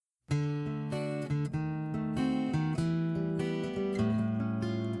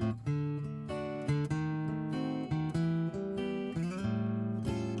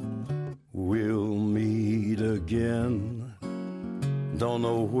again. Don't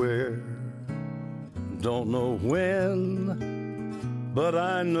know where, don't know when, but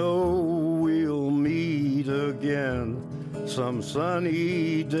I know we'll meet again some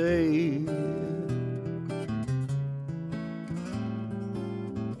sunny day.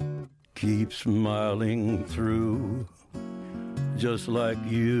 Keep smiling through, just like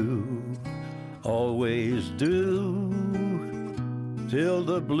you always do, till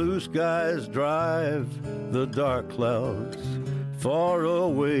the blue skies drive the dark clouds far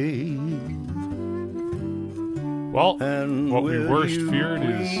away. Well, what we worst feared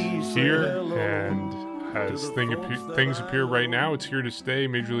is here, and as things appear right now, it's here to stay.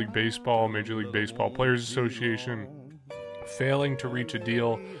 Major League Baseball Players Association failing to reach a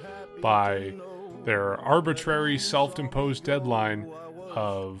deal by their arbitrary self-imposed deadline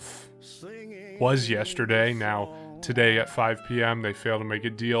was yesterday. Now, today at 5 p.m., they failed to make a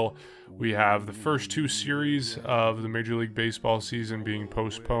deal. We have the first two series of the Major League Baseball season being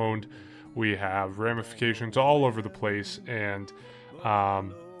postponed. We have ramifications all over the place, and,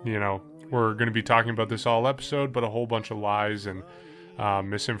 we're going to be talking about this all episode, but a whole bunch of lies and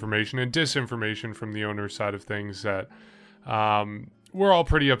misinformation and disinformation from the owner's side of things that we're all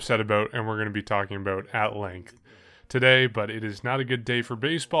pretty upset about, and we're going to be talking about at length today. But it is not a good day for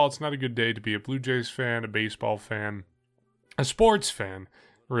baseball. It's not a good day to be a Blue Jays fan, a baseball fan, a sports fan,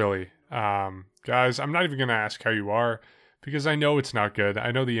 really. Guys, I'm not even going to ask how you are, because I know it's not good.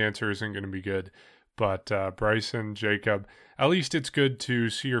 I know the answer isn't going to be good. But Bryson, Jacob, at least it's good to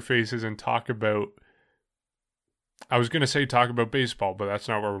see your faces and talk about, I was going to say talk about baseball, but that's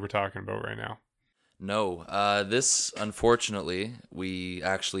not what we're talking about right now. No, this, unfortunately, we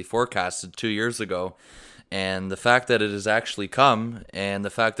actually forecasted 2 years ago, and the fact that it has actually come, and the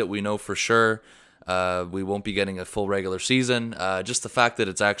fact that we know for sure we won't be getting a full regular season, just the fact that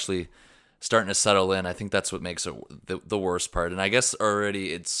it's actually starting to settle in, I think that's what makes it the worst part. And I guess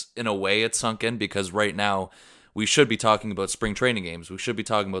already it's, in a way, it's sunk in, because right now we should be talking about spring training games. We should be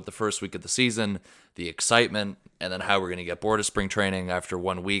talking about the first week of the season, the excitement, and then how we're going to get bored of spring training after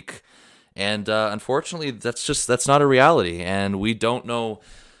 1 week. And unfortunately, that's not a reality, and we don't know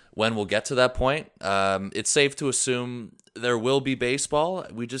when we'll get to that point. It's safe to assume there will be baseball.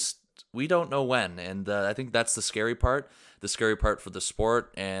 We don't know when, and I think that's the scary part for the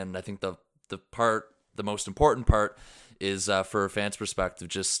sport. And I think the most important part is for a fan's perspective,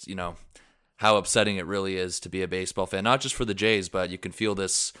 just how upsetting it really is to be a baseball fan, not just for the Jays, but you can feel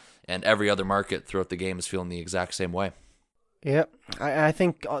this, and every other market throughout the game is feeling the exact same way. Yeah, I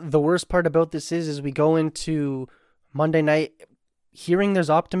think the worst part about this is we go into Monday night hearing there's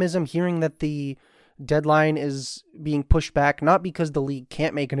optimism, hearing that the deadline is being pushed back, not because the league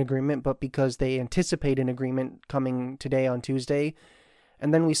can't make an agreement, but because they anticipate an agreement coming today on Tuesday.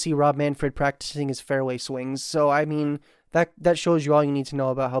 And then we see Rob Manfred practicing his fairway swings. So, I mean, that shows you all you need to know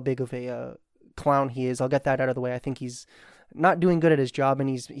about how big of a clown he is. I'll get that out of the way. I think he's not doing good at his job, and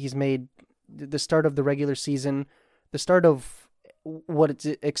he's made the start of the regular season, the start of what it's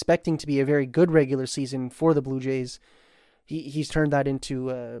expecting to be a very good regular season for the Blue Jays, he's turned that into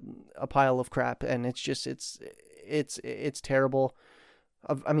a pile of crap, and it's terrible.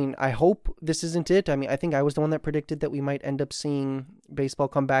 I mean, I hope this isn't it. I mean, I think I was the one that predicted that we might end up seeing baseball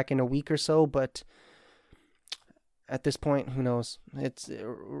come back in a week or so, but at this point, who knows? It's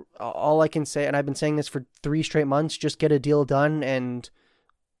all I can say, and I've been saying this for 3 straight months, just get a deal done, and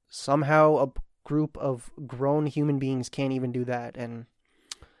somehow a group of grown human beings can't even do that, and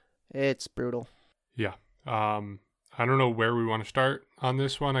it's brutal. Yeah. I don't know where we want to start on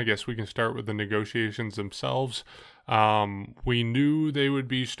this one. I guess we can start with the negotiations themselves. We knew they would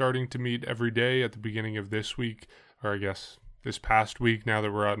be starting to meet every day at the beginning of this week, or I guess this past week, now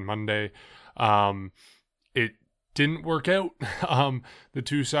that we're on Monday. It didn't work out. The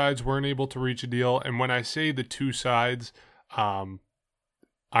two sides weren't able to reach a deal. And when I say the two sides, I'm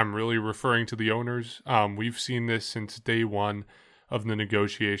really referring to the owners. We've seen this since day one of the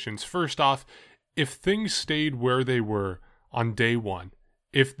negotiations. First off, if things stayed where they were on day one,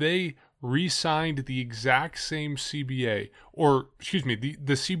 if they re-signed the exact same CBA, or excuse me,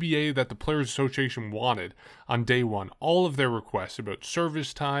 the CBA that the Players Association wanted on day one, all of their requests about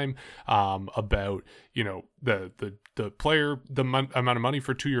service time, about the amount of money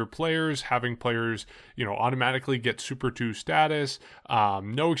for 2-year players, having players automatically get Super 2 status,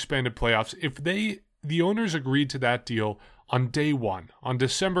 no expanded playoffs. If the owners agreed to that deal on day one, on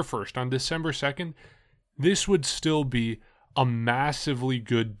December 1st, on December 2nd, this would still be a massively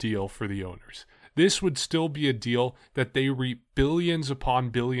good deal for the owners. This would still be a deal that they reap billions upon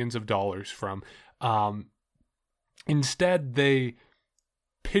billions of dollars from. Instead, they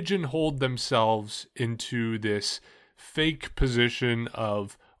pigeonholed themselves into this fake position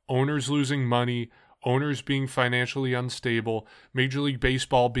of owners losing money, owners being financially unstable, Major League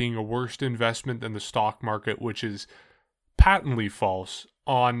Baseball being a worse investment than the stock market, which is patently false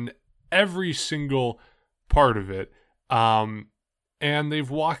on every single part of it. And they've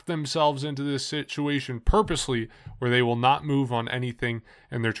walked themselves into this situation purposely where they will not move on anything,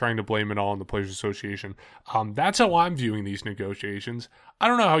 and they're trying to blame it all on the Players Association. That's how I'm viewing these negotiations. I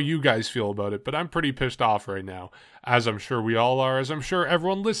don't know how you guys feel about it, but I'm pretty pissed off right now, as I'm sure we all are, as I'm sure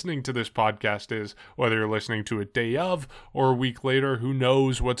everyone listening to this podcast is, whether you're listening to it day of or a week later. Who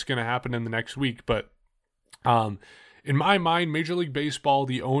knows what's going to happen in the next week, but in my mind, Major League Baseball,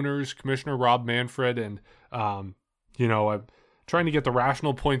 the owners, Commissioner Rob Manfred, and, I'm trying to get the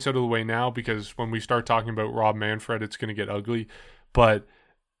rational points out of the way now, because when we start talking about Rob Manfred, it's going to get ugly. But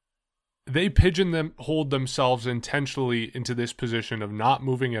they pigeonholed themselves intentionally into this position of not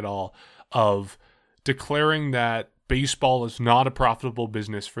moving at all, of declaring that baseball is not a profitable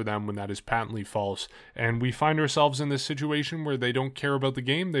business for them when that is patently false. And we find ourselves in this situation where they don't care about the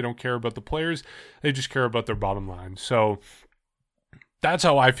game, they don't care about the players, they just care about their bottom line. So that's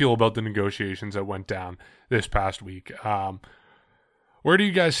how I feel about the negotiations that went down this past week. Where do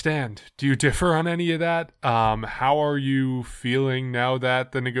you guys stand? Do you differ on any of that? How are you feeling now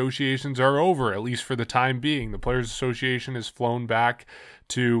that the negotiations are over, at least for the time being? The Players Association has flown back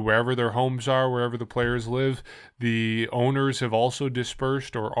to wherever their homes are, wherever the players live. The owners have also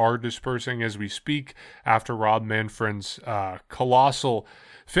dispersed, or are dispersing as we speak, after Rob Manfred's colossal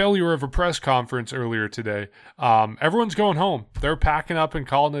failure of a press conference earlier today. Everyone's going home. They're packing up and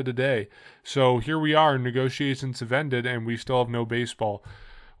calling it a day. So here we are, negotiations have ended, and we still have no baseball.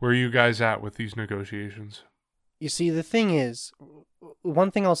 Where are you guys at with these negotiations? You see, the thing is, one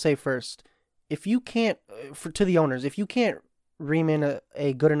thing I'll say first, if you can't, to the owners, if you can't ream in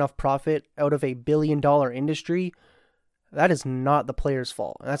a good enough profit out of $1 billion industry, that is not the players'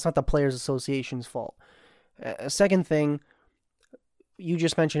 fault. That's not the Players Association's fault. Second thing, you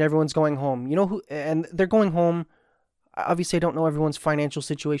just mentioned everyone's going home. You know who, and they're going home. Obviously, I don't know everyone's financial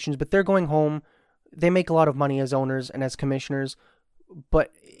situations, but they're going home. They make a lot of money as owners and as commissioners.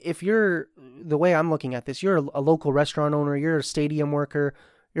 But if you're, the way I'm looking at this, you're a local restaurant owner, you're a stadium worker,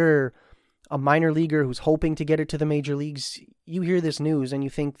 you're a minor leaguer who's hoping to get it to the major leagues, you hear this news and you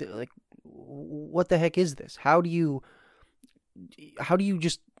think, that, like, what the heck is this? How do you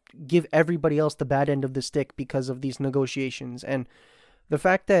just give everybody else the bad end of the stick because of these negotiations? And the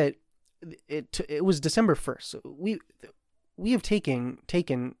fact that it was December 1st, so we have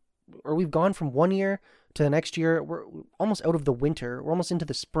taken, or we've gone from 1 year to the next year. We're almost out of the winter. We're almost into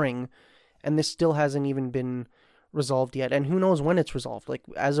the spring, and this still hasn't even been resolved yet. And who knows when it's resolved? Like,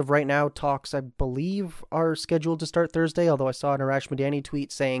 as of right now, talks, I believe, are scheduled to start Thursday, although I saw an Arash Madani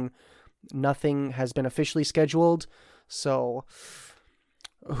tweet saying nothing has been officially scheduled. So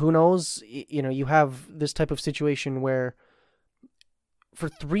who knows? You know, you have this type of situation where for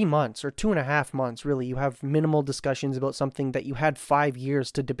 3 months or 2.5 months, really, you have minimal discussions about something that you had 5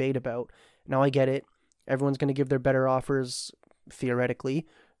 years to debate about. Now I get it. Everyone's going to give their better offers, theoretically,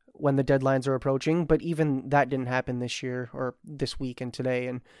 when the deadlines are approaching. But even that didn't happen this year, or this week and today.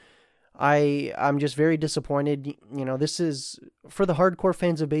 And I'm just very disappointed. You know, this is, for the hardcore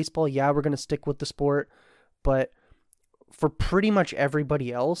fans of baseball, yeah, we're going to stick with the sport. But for pretty much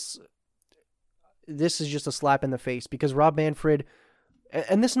everybody else, this is just a slap in the face. Because Rob Manfred,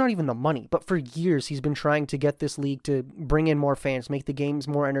 and this is not even the money, but for years he's been trying to get this league to bring in more fans, make the games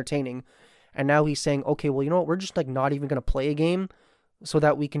more entertaining. And now he's saying, okay, well, you know what? We're just like not even going to play a game so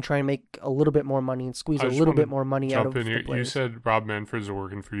that we can try and make a little bit more money and squeeze a little bit more money out of the players. You said Rob Manfred's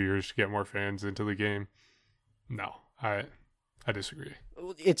working for years to get more fans into the game. No, I disagree.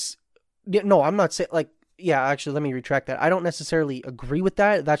 No, I'm not saying, like, yeah, actually, let me retract that. I don't necessarily agree with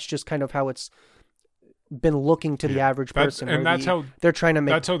that. That's just kind of how it's been looking to the average person. And that's how they're trying to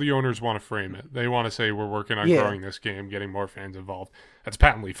make. That's how the owners want to frame it. They want to say we're working on growing this game, getting more fans involved. That's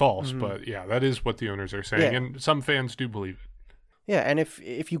patently false, but yeah, that is what the owners are saying, and some fans do believe it. Yeah, and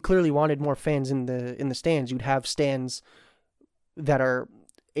if you clearly wanted more fans in the stands, you'd have stands that are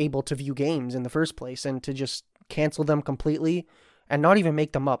able to view games in the first place, and to just cancel them completely and not even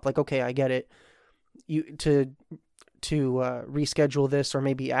make them up. Like, okay, I get it. To reschedule this or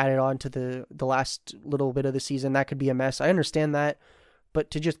maybe add it on to the last little bit of the season, that could be a mess. I understand that,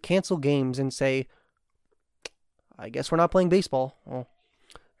 but to just cancel games and say, I guess we're not playing baseball. Well,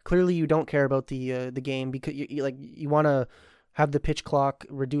 clearly you don't care about the game, because you want to have the pitch clock,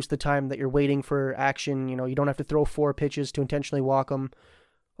 reduce the time that you're waiting for action. You know, you don't have to throw 4 pitches to intentionally walk them.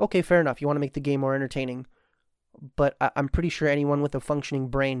 Okay, fair enough. You want to make the game more entertaining. but I'm pretty sure anyone with a functioning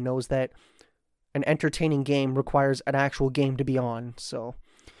brain knows that an entertaining game requires an actual game to be on. So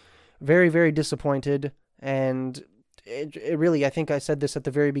very, very disappointed. And it really, I think I said this at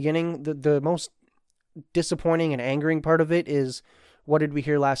the very beginning, the most disappointing and angering part of it is, what did we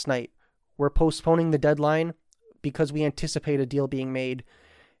hear last night? We're postponing the deadline because we anticipate a deal being made.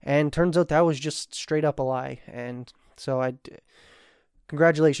 And turns out that was just straight up a lie. And so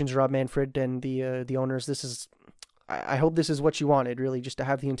congratulations, Rob Manfred and the owners. I hope this is what you wanted, really, just to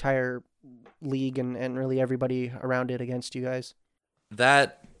have the entire league and really everybody around it against you guys.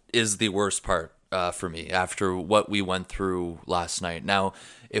 That is the worst part for me after what we went through last night. Now,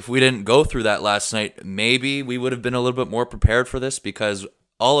 if we didn't go through that last night, maybe we would have been a little bit more prepared for this, because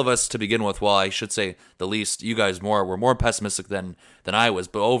all of us to begin with, well, I should say the least, you guys were more pessimistic than I was,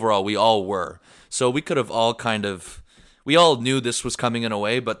 but overall we all were. So we could have all we all knew this was coming in a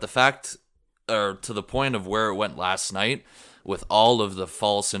way, but the fact, or to the point of where it went last night, with all of the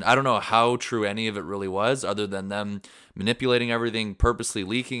false, and I don't know how true any of it really was, other than them manipulating everything, purposely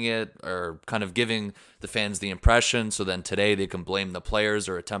leaking it, or kind of giving the fans the impression, so then today they can blame the players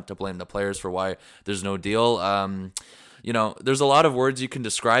or attempt to blame the players for why there's no deal. There's a lot of words you can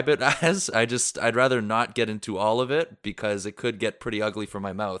describe it as. I'd rather not get into all of it because it could get pretty ugly for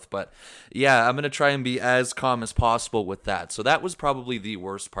my mouth. But yeah, I'm going to try and be as calm as possible with that. So that was probably the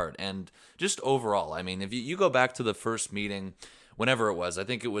worst part. And just overall, I mean, if you go back to the first meeting, whenever it was, I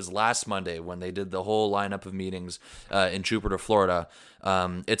think it was last Monday when they did the whole lineup of meetings in Jupiter, Florida,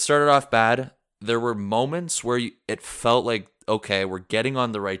 it started off bad. There were moments where it felt like, okay, we're getting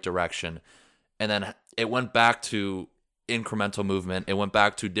on the right direction. And then it went back to incremental movement. It went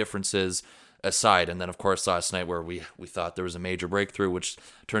back to differences aside. And then, of course, last night where we thought there was a major breakthrough, which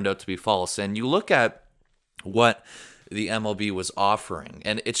turned out to be false. And you look at what the MLB was offering,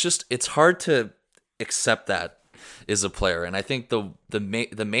 and it's hard to accept that as a player. And I think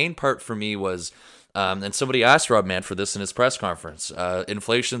the main part for me was, and somebody asked Rob Manfred this in his press conference,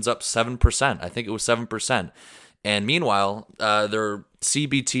 inflation's up 7%. I think it was 7%. And meanwhile, their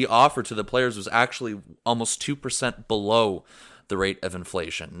CBT offer to the players was actually almost 2% below the rate of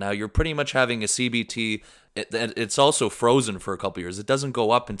inflation. Now, you're pretty much having a CBT. It's also frozen for a couple years. It doesn't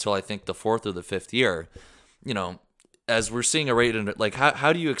go up until I think the fourth or the fifth year. As we're seeing a rate in, like,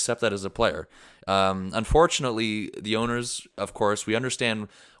 how do you accept that as a player? Unfortunately, the owners, of course, we understand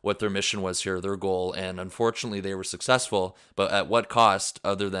what their mission was here, their goal, and unfortunately they were successful, but at what cost,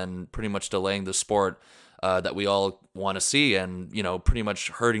 other than pretty much delaying the sport that we all want to see, and pretty much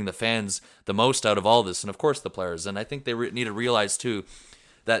hurting the fans the most out of all this, and of course the players. And I think they need to realize too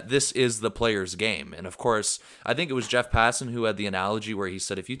that this is the players' game. And of course, I think it was Jeff Passan who had the analogy where he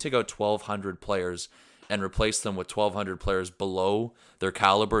said, if you take out 1,200 players and replace them with 1,200 players below their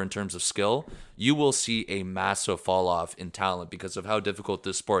caliber in terms of skill, you will see a massive fall off in talent because of how difficult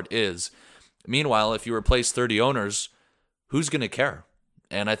this sport is. Meanwhile, if you replace 30 owners, who's going to care?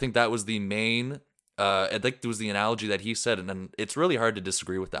 And I think that was the main I think it was the analogy that he said, and then it's really hard to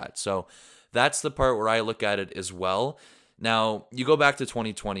disagree with that. So that's the part where I look at it as well. Now, you go back to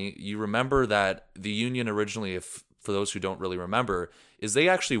 2020, you remember that the union originally, for those who don't really remember, is they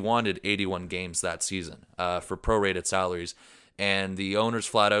actually wanted 81 games that season for prorated salaries, and the owners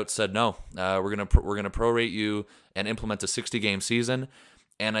flat out said no. We're gonna prorate you and implement a 60-game season.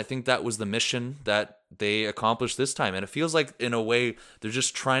 And I think that was the mission that they accomplished this time. And it feels like, in a way, they're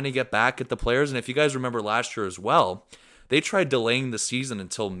just trying to get back at the players. And if you guys remember last year as well, they tried delaying the season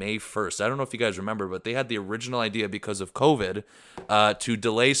until May 1st. I don't know if you guys remember, but they had the original idea because of COVID to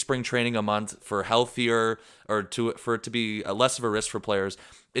delay spring training a month for healthier, or for it to be less of a risk for players.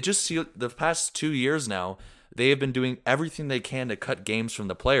 It just, the past 2 years now, they have been doing everything they can to cut games from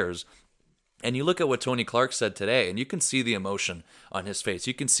the players. And you look at what Tony Clark said today, and you can see the emotion on his face.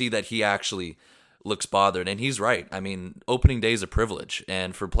 You can see that he actually looks bothered, and he's right. I mean, opening day is a privilege,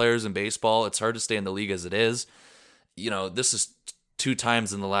 and for players in baseball, it's hard to stay in the league as it is. This is 2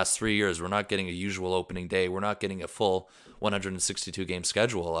 times in the last 3 years. We're not getting a usual opening day. We're not getting a full 162-game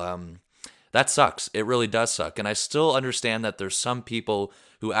schedule. That sucks. It really does suck. And I still understand that there's some people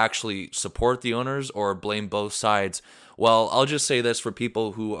who actually support the owners or blame both sides. Well, I'll just say this for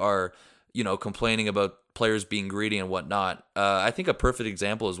people who are complaining about players being greedy and whatnot. I think a perfect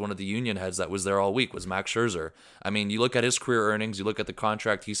example is one of the union heads that was there all week was Max Scherzer. I mean, you look at his career earnings, you look at the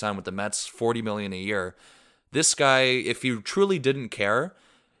contract he signed with the Mets, $40 million a year. This guy, if he truly didn't care,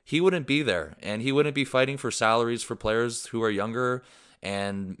 he wouldn't be there, and he wouldn't be fighting for salaries for players who are younger,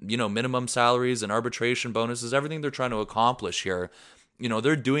 and minimum salaries and arbitration bonuses, everything they're trying to accomplish here.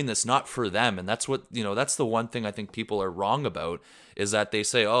 they're doing this not for them. And that's what, that's the one thing I think people are wrong about, is that they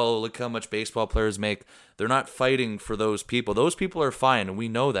say, oh, look how much baseball players make. They're not fighting for those people. Those people are fine, and we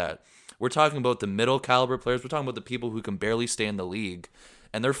know that. We're talking about the middle caliber players. We're talking about the people who can barely stay in the league,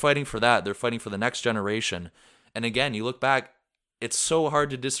 and they're fighting for that. They're fighting for the next generation. And again, you look back, it's so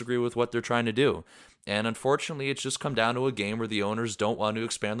hard to disagree with what they're trying to do. And unfortunately, it's just come down to a game where the owners don't want to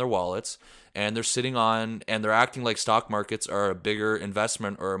expand their wallets, and they're sitting on, and they're acting like stock markets are a bigger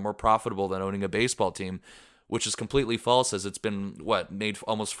investment or more profitable than owning a baseball team, which is completely false, as it's been, made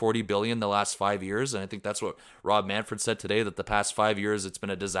almost $40 billion the last 5 years. And I think that's what Rob Manfred said today, that the past 5 years, it's been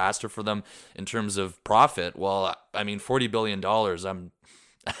a disaster for them in terms of profit. Well, I mean, $40 billion,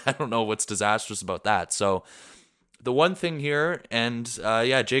 I don't know what's disastrous about that. So the one thing here, and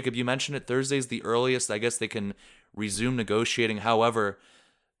Jacob, you mentioned it, Thursday's the earliest I guess they can resume negotiating. However,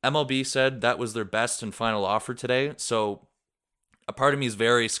 MLB said that was their best and final offer today. So a part of me is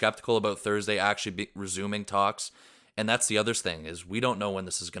very skeptical about Thursday actually resuming talks. And that's the other thing, is we don't know when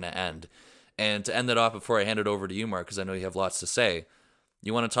this is going to end. And to end it off before I hand it over to you, Mark, because I know you have lots to say,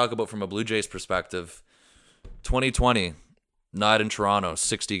 you want to talk about from a Blue Jays perspective, 2020, not in Toronto,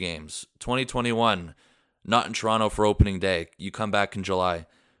 60 games. 2021, not in Toronto for opening day. You come back in July.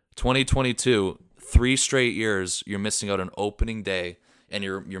 2022, 3 straight years, you're missing out on opening day, and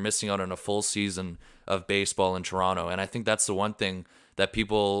you're missing out on a full season of baseball in Toronto. And I think that's the one thing that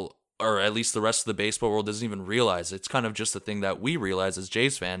people, or at least the rest of the baseball world, doesn't even realize. It's kind of just the thing that we realize as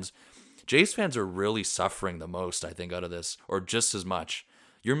Jays fans. Jays fans are really suffering the most, I think, out of this, or just as much.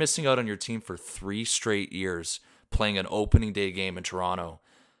 You're missing out on your team for 3 straight years playing an opening day game in Toronto.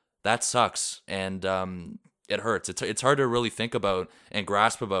 That sucks, and it hurts. It's hard to really think about and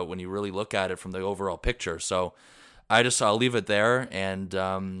grasp about when you really look at it from the overall picture. So I'll leave it there. And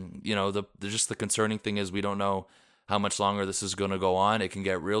just the concerning thing is we don't know how much longer this is going to go on. It can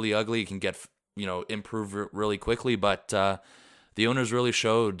get really ugly. It can get improve really quickly. But the owners really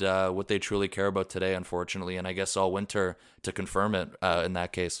showed what they truly care about today, unfortunately, and I guess all winter to confirm it in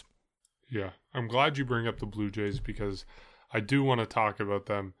that case. Yeah, I'm glad you bring up the Blue Jays, because I do want to talk about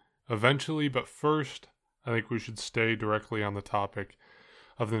them eventually, but first, I think we should stay directly on the topic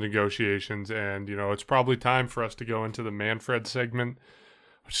of the negotiations. And, it's probably time for us to go into the Manfred segment,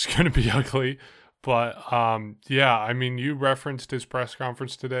 which is going to be ugly. But, you referenced his press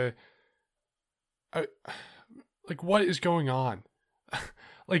conference today. What is going on?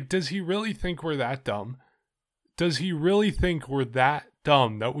 Does he really think we're that dumb? Does he really think we're that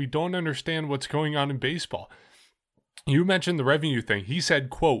dumb that we don't understand what's going on in baseball? You mentioned the revenue thing. He said,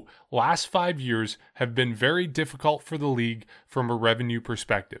 quote, last 5 years have been very difficult for the league from a revenue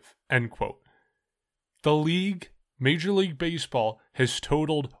perspective, end quote. The league, Major League Baseball, has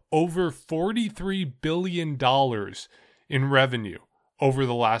totaled over $43 billion in revenue over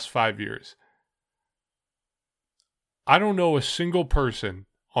the last 5 years. I don't know a single person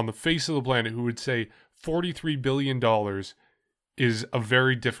on the face of the planet who would say $43 billion is a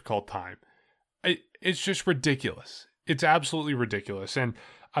very difficult time. It's just ridiculous. It's absolutely ridiculous. And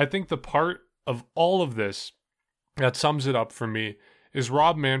I think the part of all of this that sums it up for me is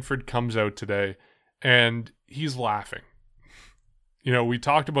Rob Manfred comes out today and he's laughing. We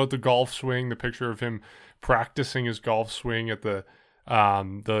talked about the golf swing, the picture of him practicing his golf swing at the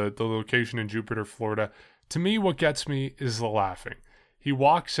location in Jupiter, Florida. To me, what gets me is the laughing. He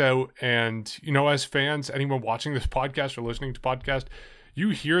walks out and, as fans, anyone watching this podcast or listening to podcast, you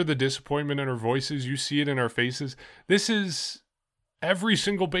hear the disappointment in our voices. You see it in our faces. This is every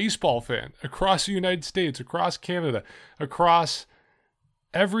single baseball fan across the United States, across Canada, across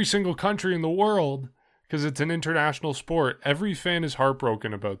every single country in the world, because it's an international sport. Every fan is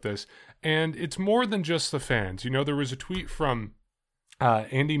heartbroken about this. And it's more than just the fans. There was a tweet from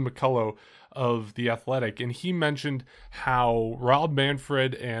Andy McCullough of The Athletic, and he mentioned how Rob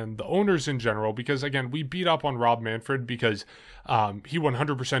Manfred and the owners in general, because again, we beat up on Rob Manfred because he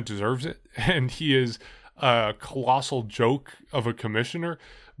 100% deserves it, and he is a colossal joke of a commissioner,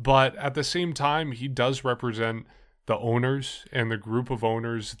 but at the same time, he does represent the owners and the group of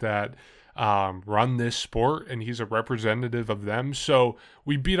owners that run this sport, and he's a representative of them. So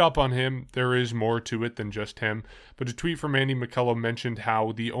we beat up on him. There is more to it than just him. But a tweet from Andy McCullough mentioned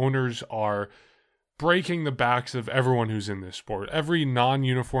how the owners are breaking the backs of everyone who's in this sport, every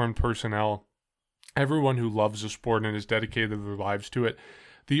non-uniformed personnel, everyone who loves the sport and has dedicated their lives to it.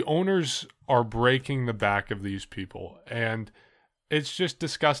 The owners are breaking the back of these people, and it's just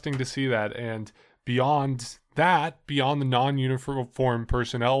disgusting to see that. And beyond that, beyond the non-uniform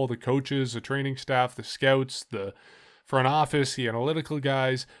personnel, the coaches, the training staff, the scouts, the front office, the analytical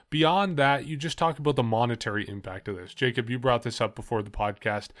guys. Beyond that, you just talk about the monetary impact of this. Jacob, you brought this up before the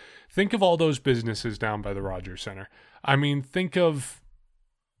podcast. Think of all those businesses down by the Rogers Center. I mean, think of,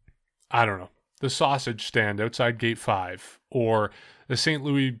 I don't know, the sausage stand outside Gate 5, or the St.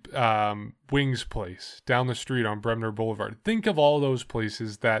 Louis Wings place down the street on Bremner Boulevard. Think of all those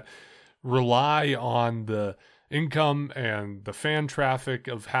places that rely on the income and the fan traffic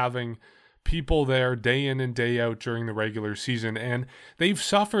of having people there day in and day out during the regular season. And they've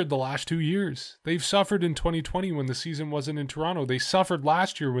suffered the last 2 years. They've suffered in 2020 when the season wasn't in Toronto. They suffered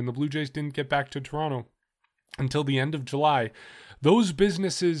last year when the Blue Jays didn't get back to Toronto until the end of July. Those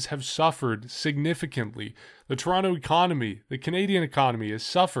businesses have suffered significantly. The Toronto economy, the Canadian economy has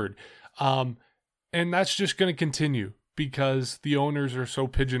suffered. And that's just going to continue because the owners are so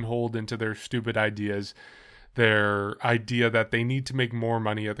pigeonholed into their stupid ideas, their idea that they need to make more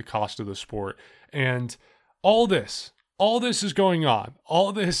money at the cost of the sport. And all this is going on.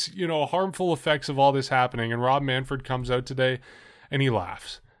 All this, harmful effects of all this happening. And Rob Manfred comes out today and he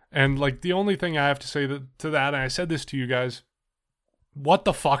laughs. And the only thing I have to say to that, and I said this to you guys, what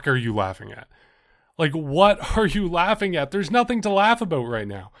the fuck are you laughing at? What are you laughing at? There's nothing to laugh about right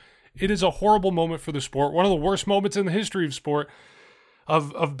now. It is a horrible moment for the sport. One of the worst moments in the history of sport,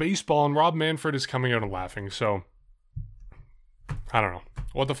 of baseball, and Rob Manfred is coming out and laughing. So, I don't know.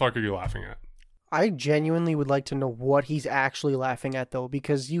 What the fuck are you laughing at? I genuinely would like to know what he's actually laughing at, though,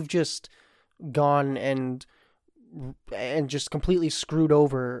 because you've just gone and just completely screwed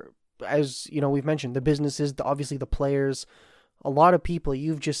over, as we've mentioned, the businesses, obviously the players, a lot of people.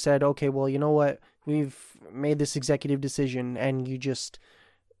 You've just said, okay, well, you know what? We've made this executive decision, and you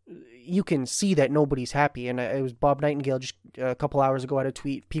can see that nobody's happy. And it was Bob Nightingale just a couple hours ago had a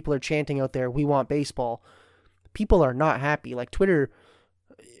tweet. People are chanting out there, "We want baseball." People are not happy. Twitter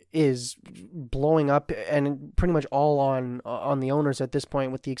is blowing up, and pretty much all on the owners at this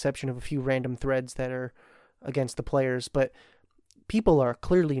point, with the exception of a few random threads that are against the players. But people are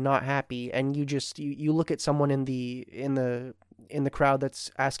clearly not happy, and you look at someone in the crowd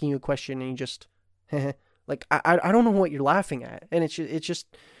that's asking you a question, and you just I don't know what you're laughing at. And it's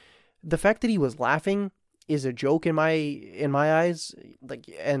just the fact that he was laughing is a joke in my eyes.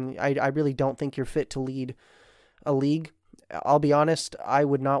 And I really don't think you're fit to lead a league. I'll be honest, I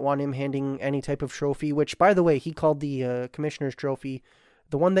would not want him handing any type of trophy, which, by the way, he called the Commissioner's Trophy,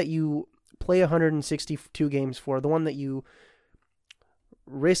 the one that you play 162 games for, the one that you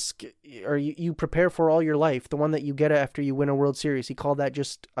risk or you prepare for all your life, the one that you get after you win a World Series. He called that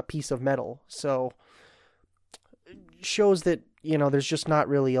just a piece of metal. So shows that there's just not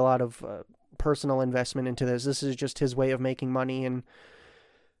really a lot of personal investment into this. This is just his way of making money, and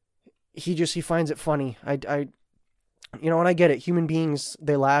he finds it funny. And I get it. Human beings,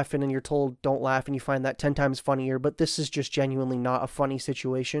 they laugh, and then you're told don't laugh, and you find that 10 times funnier. But this is just genuinely not a funny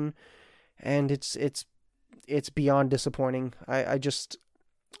situation, and it's beyond disappointing. There's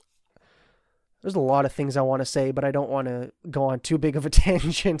a lot of things I want to say, but I don't want to go on too big of a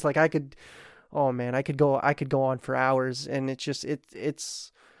tangent. I could go on for hours, and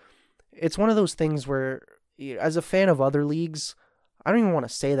it's one of those things where, as a fan of other leagues, I don't even want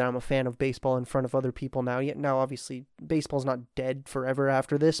to say that I'm a fan of baseball in front of other people now. Now, obviously, baseball's not dead forever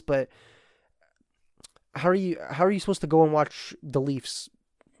after this, but how are you supposed to go and watch the Leafs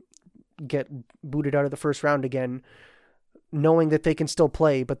get booted out of the first round again, knowing that they can still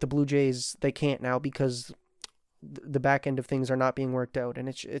play, but the Blue Jays, they can't now because the back end of things are not being worked out? And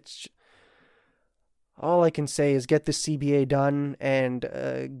it's all I can say is get the CBA done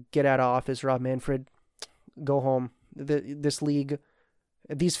and get out of office, Rob Manfred. Go home. This league,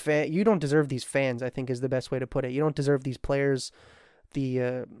 you don't deserve these fans, I think, is the best way to put it. You don't deserve these players,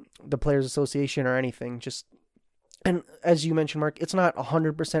 the Players Association, or anything. And as you mentioned, Mark, it's not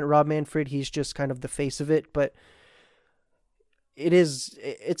 100% Rob Manfred. He's just kind of the face of it, but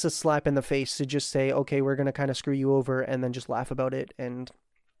it's a slap in the face to just say, okay, we're going to kind of screw you over, and then just laugh about it. And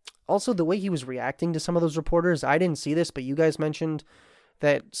also the way he was reacting to some of those reporters, I didn't see this, but you guys mentioned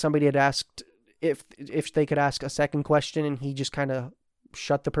that somebody had asked if they could ask a second question, and he just kind of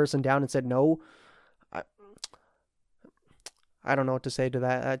shut the person down and said no. I don't know what to say to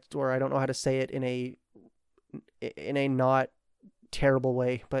that, or I don't know how to say it in a not terrible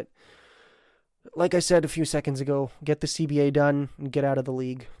way. But like I said a few seconds ago, get the CBA done and get out of the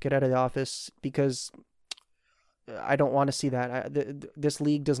league, get out of the office, because I don't want to see that. This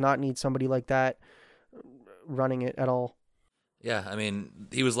league does not need somebody like that running it at all. Yeah, I mean,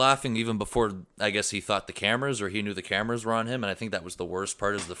 he was laughing even before, I guess, he thought the cameras, or he knew the cameras were on him. And I think that was the worst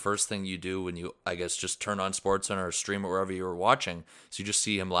part, is the first thing you do when you, I guess, just turn on SportsCenter or stream it wherever you were watching. So you just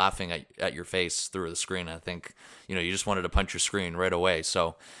see him laughing at your face through the screen. I think, you just wanted to punch your screen right away.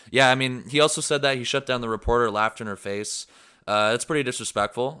 So, yeah, I mean, he also said that he shut down the reporter, laughed in her face. It's pretty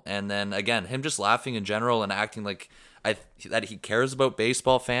disrespectful. And then, again, him just laughing in general and acting like that he cares about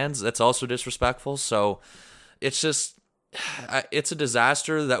baseball fans, that's also disrespectful. So it's just... it's a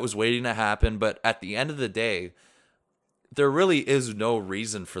disaster that was waiting to happen, but at the end of the day, there really is no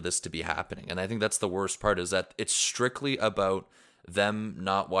reason for this to be happening. And I think that's the worst part, is that it's strictly about them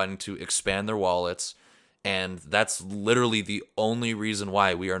not wanting to expand their wallets, and that's literally the only reason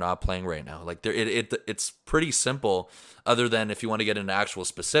why we are not playing right now. Like, it's pretty simple, other than if you want to get into actual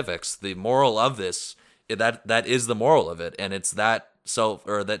specifics. The moral of this, that is the moral of it, and it's that's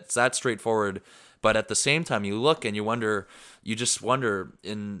that straightforward. But at the same time, you look and you just wonder,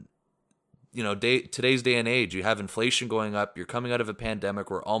 in today's day and age, you have inflation going up, you're coming out of a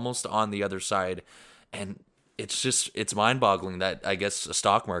pandemic, we're almost on the other side, and it's mind-boggling that, I guess, a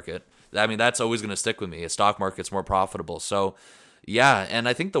stock market, I mean, that's always going to stick with me. A stock market's more profitable. So, yeah, and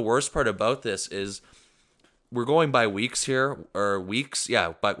I think the worst part about this is we're going by weeks here,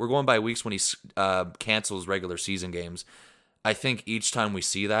 but we're going by weeks when he cancels regular season games. I think each time we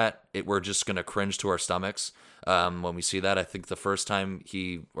see that, we're just going to cringe to our stomachs when we see that. I think the first time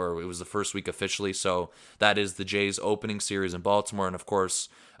it was the first week officially, so that is the Jays' opening series in Baltimore, and of course,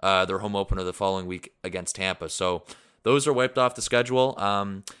 their home opener the following week against Tampa. So those are wiped off the schedule.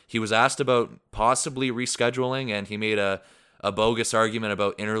 He was asked about possibly rescheduling, and he made a bogus argument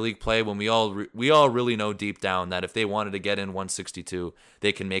about interleague play, when we all really know deep down that if they wanted to get in 162,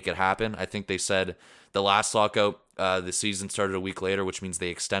 they can make it happen. I think they said the last lockout, the season started a week later, which means they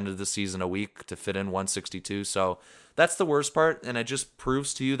extended the season a week to fit in 162. So that's the worst part, and it just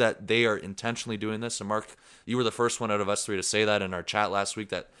proves to you that they are intentionally doing this. And Mark, you were the first one out of us three to say that in our chat last week,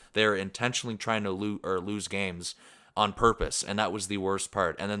 that they're intentionally trying to lose games on purpose, and that was the worst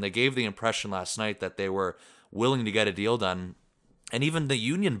part. And then they gave the impression last night that they were willing to get a deal done, and even the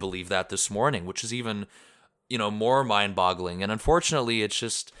union believed that this morning, which is even more mind-boggling. And unfortunately, it's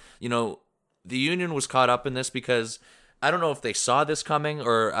just the union was caught up in this because I don't know if they saw this coming,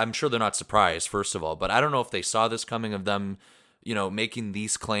 or I'm sure they're not surprised, first of all, but I don't know if they saw this coming, of them making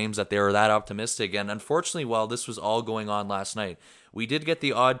these claims that they were that optimistic. And unfortunately, while this was all going on last night, we did get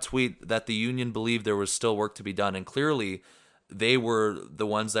the odd tweet that the union believed there was still work to be done, and clearly they were the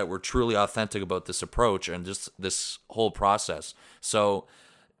ones that were truly authentic about this approach and just this whole process. So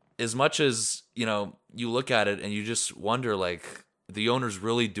as much as, you look at it and you just wonder, like, the owner's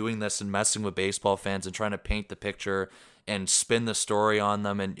really doing this and messing with baseball fans and trying to paint the picture and spin the story on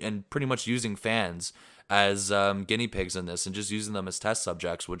them, and pretty much using fans as guinea pigs in this, and just using them as test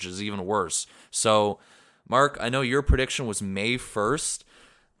subjects, which is even worse. So, Mark, I know your prediction was May 1st.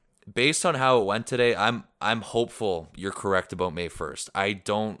 Based on how it went today, I'm hopeful you're correct about May 1st. I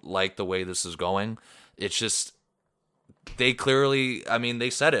don't like the way this is going. It's just, they clearly, they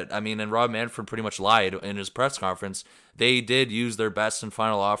said it. And Rob Manfred pretty much lied in his press conference. They did use their best and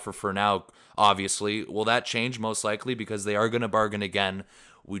final offer for now, obviously. Will that change? Most likely, because they are going to bargain again.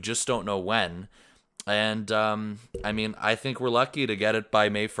 We just don't know when. And, I think we're lucky to get it by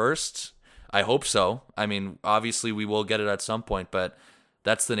May 1st. I hope so. Obviously we will get it at some point, but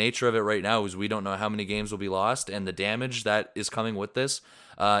that's the nature of it right now, is we don't know how many games will be lost, and the damage that is coming with this,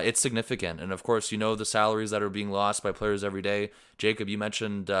 it's significant. And of course, the salaries that are being lost by players every day. Jacob, you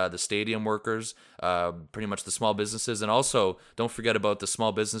mentioned the stadium workers, pretty much the small businesses, and also don't forget about the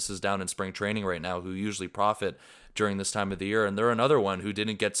small businesses down in spring training right now, who usually profit during this time of the year. And they're another one who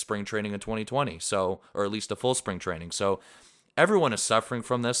didn't get spring training in 2020, or at least a full spring training. So everyone is suffering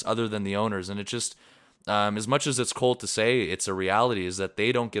from this other than the owners. And it just, as much as it's cold to say, it's a reality, is that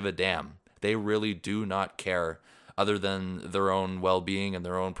they don't give a damn. They really do not care, other than their own well-being and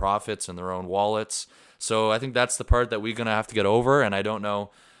their own profits and their own wallets. So I think that's the part that we're going to have to get over. And I don't know,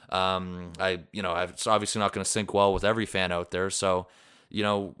 it's obviously not going to sink well with every fan out there. So,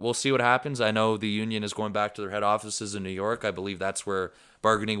 we'll see what happens. I know the union is going back to their head offices in New York. I believe that's where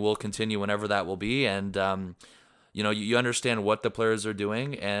bargaining will continue, whenever that will be. And, you understand what the players are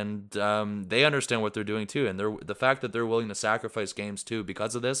doing, and they understand what they're doing too. And the fact that they're willing to sacrifice games too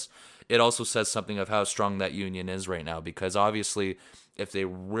because of this, it also says something of how strong that union is right now. Because obviously, if they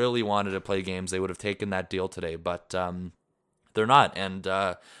really wanted to play games, they would have taken that deal today. But they're not. And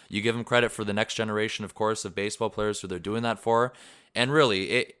you give them credit for the next generation, of course, of baseball players who they're doing that for. And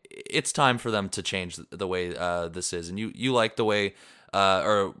really, it's time for them to change the way this is. And you like the way,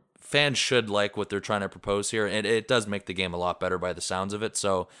 or fans should like what they're trying to propose here, and it does make the game a lot better by the sounds of it.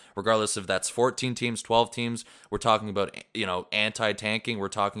 So regardless if that's 14 teams, 12 teams, we're talking about, anti-tanking, we're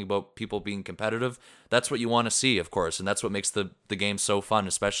talking about people being competitive. That's what you want to see, of course, and that's what makes the game so fun,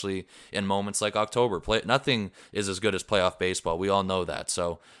 especially in moments like October. Nothing is as good as playoff baseball. We all know that.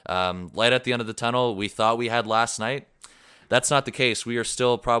 So light at the end of the tunnel we thought we had last night. That's not the case. We are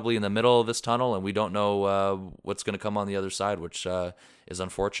still probably in the middle of this tunnel, and we don't know what's going to come on the other side, which is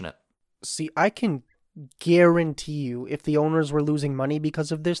unfortunate. See, I can guarantee you if the owners were losing money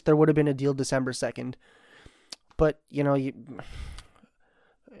because of this, there would have been a deal December 2nd. But,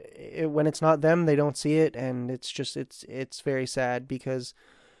 when it's not them, they don't see it, and it's very sad because,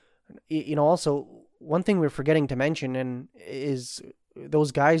 also, one thing we're forgetting to mention is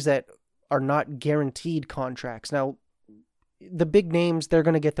those guys that are not guaranteed contracts. Now, the big names, they're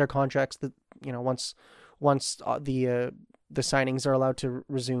going to get their contracts that, once the signings are allowed to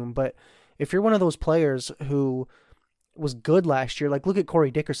resume. But if you're one of those players who was good last year, like look at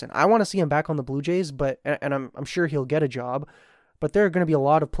Corey Dickerson. I want to see him back on the Blue Jays, and I'm sure he'll get a job. But there are going to be a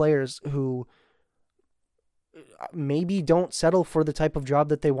lot of players who maybe don't settle for the type of job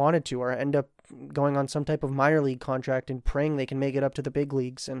that they wanted to, or end up going on some type of minor league contract and praying they can make it up to the big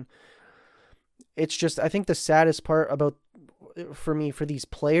leagues. And it's just, I think the saddest part for these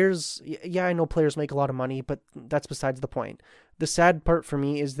players, yeah, I know players make a lot of money, but that's besides the point. The sad part for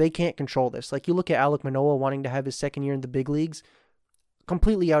me is they can't control this. Like you look at Alek Manoah wanting to have his second year in the big leagues,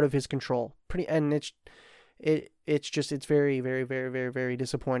 completely out of his control. And it's very, very, very, very, very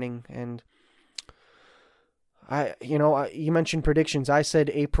disappointing. And you mentioned predictions. I said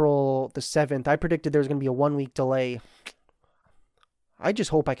April the 7th. I predicted there was going to be a 1-week delay. I just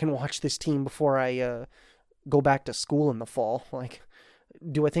hope I can watch this team before I go back to school in the fall. Like,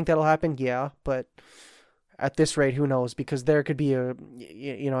 do I think that'll happen? Yeah, but at this rate, who knows? Because there could be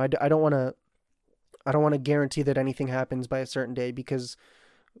I don't want to guarantee that anything happens by a certain day, because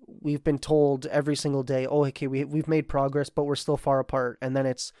we've been told every single day, oh, okay, we've made progress, but we're still far apart. And then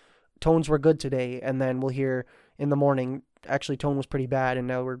it's tones were good today, and then we'll hear in the morning, actually tone was pretty bad, and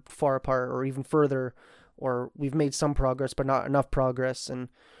now we're far apart, or even further, or we've made some progress, but not enough progress. And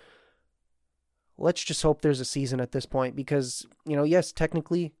let's just hope there's a season at this point, because, yes,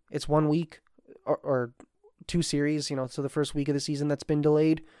 technically it's 1 week or 2 series, so the first week of the season that's been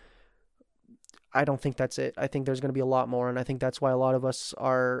delayed. I don't think that's it. I think there's going to be a lot more, and I think that's why a lot of us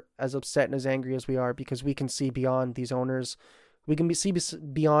are as upset and as angry as we are, because we can see beyond these owners. We can see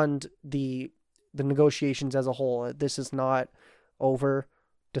beyond the negotiations as a whole. This is not over,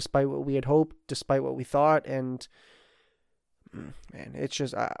 despite what we had hoped, despite what we thought, and man, it's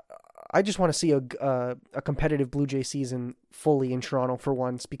just I just want to see a competitive Blue Jay season fully in Toronto for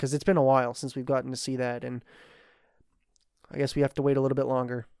once, because it's been a while since we've gotten to see that, and I guess we have to wait a little bit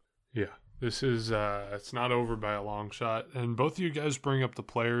longer. Yeah, this is it's not over by a long shot, and both of you guys bring up the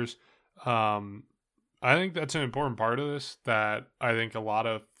players. I think that's an important part of this, that I think a lot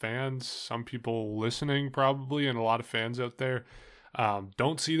of fans, some people listening probably, and a lot of fans out there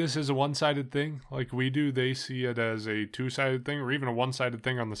don't see this as a one-sided thing like we do. They see it as a two-sided thing, or even a one-sided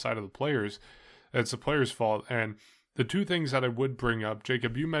thing on the side of the players. It's the players' fault. And the two things that I would bring up,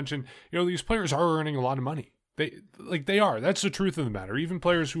 Jacob, you mentioned, these players are earning a lot of money. They are. That's the truth of the matter. Even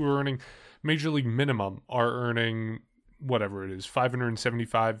players who are earning major league minimum are earning whatever it is,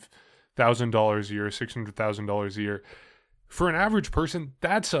 $575,000 a year, $600,000 a year. For an average person,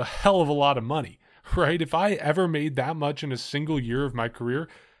 that's a hell of a lot of money, right? If I ever made that much in a single year of my career,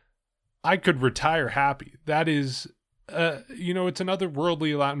 I could retire happy. That is, it's another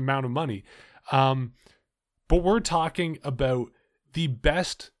worldly amount of money. But we're talking about the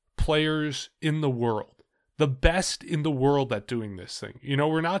best players in the world. The best in the world at doing this thing.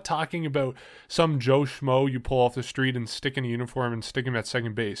 We're not talking about some Joe Schmo you pull off the street and stick in a uniform and stick him at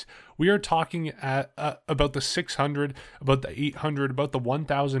second base. We are talking about the 600, about the 800, about the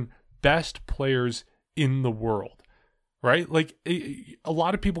 1,000 best players in the world, right? Like a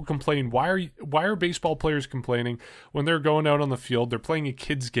lot of people complain. Why are baseball players complaining when they're going out on the field? They're playing a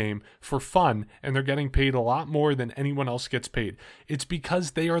kid's game for fun, and they're getting paid a lot more than anyone else gets paid. It's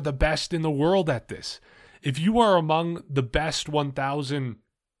because they are the best in the world at this. If you are among the best 1,000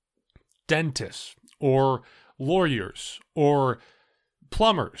 dentists or lawyers or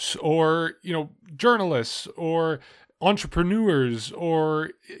plumbers or, journalists or entrepreneurs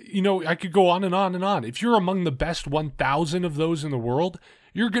or, I could go on and on and on. If you're among the best 1,000 of those in the world,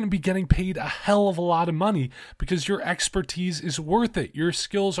 you're going to be getting paid a hell of a lot of money because your expertise is worth it. Your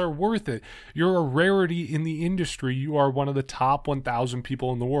skills are worth it. You're a rarity in the industry. You are one of the top 1,000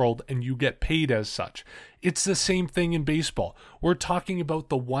 people in the world, and you get paid as such. It's the same thing in baseball. We're talking about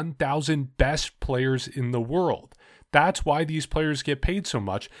the 1,000 best players in the world. That's why these players get paid so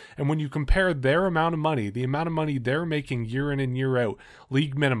much. And when you compare their amount of money, the amount of money they're making year in and year out,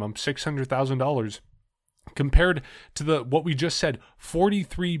 league minimum, $600,000, compared to what we just said,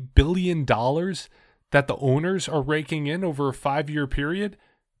 $43 billion that the owners are raking in over a 5-year period.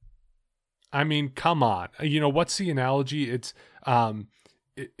 I mean, come on. What's the analogy? It's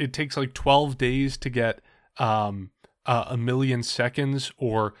it takes like 12 days to get a million seconds,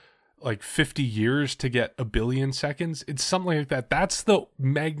 or like 50 years to get a billion seconds. It's something like that. That's the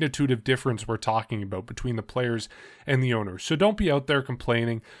magnitude of difference we're talking about between the players and the owners. So don't be out there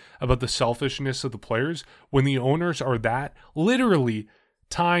complaining about the selfishness of the players when the owners are that literally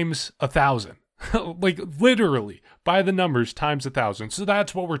times 1,000. Like literally by the numbers times 1,000. So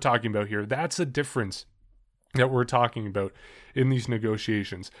that's what we're talking about here. That's the difference that we're talking about in these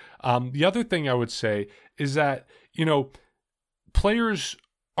negotiations. The other thing I would say is that, players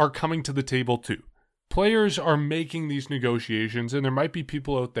are coming to the table too. Players are making these negotiations, and there might be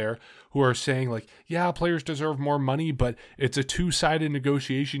people out there who are saying like, yeah, players deserve more money, but it's a two-sided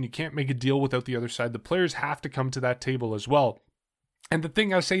negotiation. You can't make a deal without the other side. The players have to come to that table as well. And the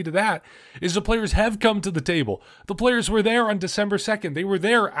thing I say to that is the players have come to the table. The players were there on December 2nd. They were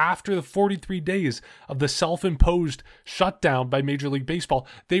there after the 43 days of the self-imposed shutdown by Major League Baseball.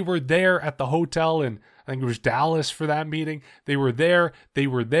 They were there at the hotel in, I think it was Dallas, for that meeting. They were there,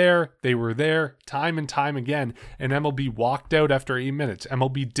 time and time again. And MLB walked out after 8 minutes.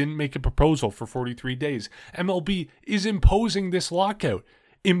 MLB didn't make a proposal for 43 days. MLB is imposing this lockout.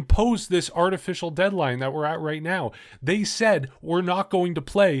 Impose this artificial deadline that we're at right now. They said, we're not going to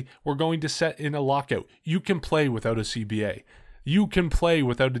play. We're going to set in a lockout. You can play without a CBA. You can play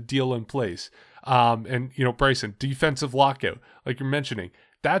without a deal in place. And Bryson, defensive lockout, like you're mentioning,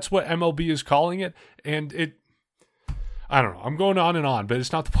 that's what MLB is calling it. And I don't know, I'm going on and on, but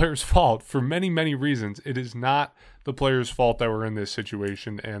it's not the players' fault for many, many reasons. It is not the players' fault that we're in this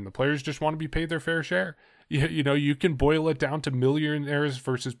situation, and the players just want to be paid their fair share. You can boil it down to millionaires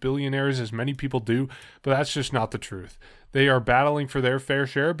versus billionaires, as many people do, but that's just not the truth. They are battling for their fair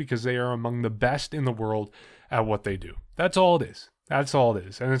share because they are among the best in the world at what they do. That's all it is. That's all it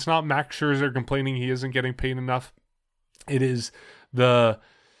is. And it's not Max Scherzer complaining he isn't getting paid enough. It is the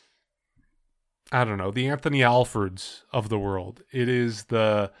Anthony Alfords of the world. It is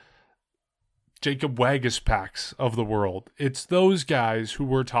the Jacob Waguespax of the world. It's those guys who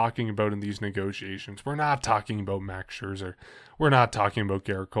we're talking about in these negotiations. We're not talking about Max Scherzer. We're not talking about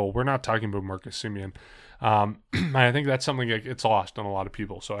Garrett Cole. We're not talking about Marcus Semien. I think that's something that gets lost on a lot of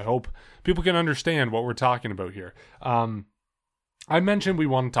people. So I hope people can understand what we're talking about here. I mentioned we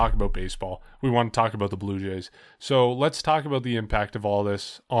want to talk about baseball. We want to talk about the Blue Jays. So let's talk about the impact of all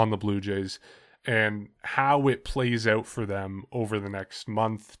this on the Blue Jays and how it plays out for them over the next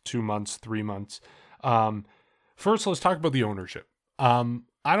month, 2 months, 3 months. First, let's talk about the ownership. I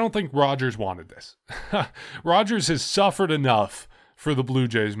don't think Rogers wanted this. Rogers has suffered enough for the Blue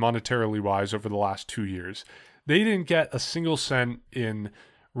Jays monetarily wise over the last 2 years. They didn't get a single cent in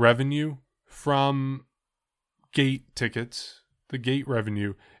revenue from gate tickets, the gate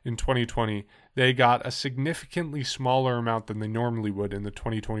revenue in 2020. They got a significantly smaller amount than they normally would in the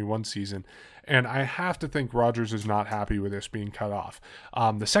 2021 season. And I have to think Rogers is not happy with this being cut off.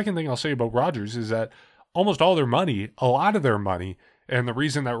 The second thing I'll say about Rogers is that almost all their money, a lot of their money, and the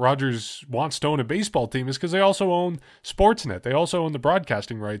reason that Rogers wants to own a baseball team is because they also own Sportsnet. They also own the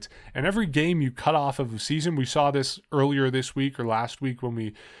broadcasting rights. And every game you cut off of a season, we saw this earlier this week or last week when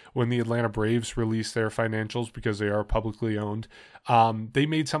the Atlanta Braves released their financials because they are publicly owned. They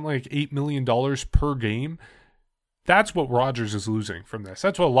made something like $8 million per game. That's what Rogers is losing from this.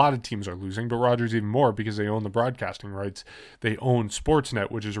 That's what a lot of teams are losing, but Rogers even more because they own the broadcasting rights. They own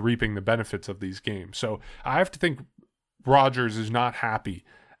Sportsnet, which is reaping the benefits of these games. So I have to think Rogers is not happy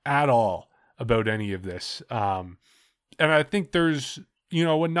at all about any of this. And I think there's,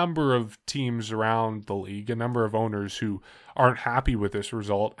 a number of teams around the league, a number of owners who aren't happy with this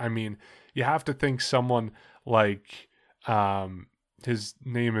result. I mean, you have to think someone like, his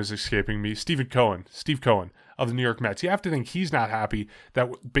name is escaping me, Steve Cohen of the New York Mets. You have to think he's not happy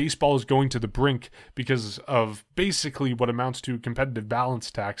that baseball is going to the brink because of basically what amounts to competitive balance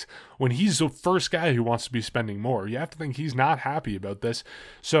tax when he's the first guy who wants to be spending more. You have to think he's not happy about this.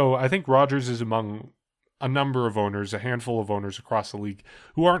 So I think Rogers is among a number of owners, a handful of owners across the league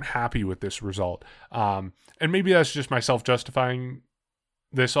who aren't happy with this result. And maybe that's just myself justifying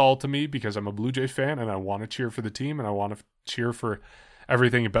this all to me because I'm a Blue Jay fan and I want to cheer for the team and I want to cheer for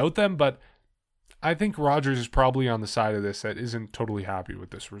everything about them. But I think Rogers is probably on the side of this that isn't totally happy with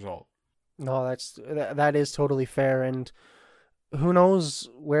this result. No, that is totally fair. And who knows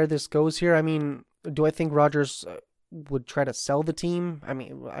where this goes here? I mean, do I think Rogers would try to sell the team? I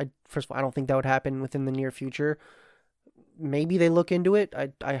mean, first of all, I don't think that would happen within the near future. Maybe they look into it.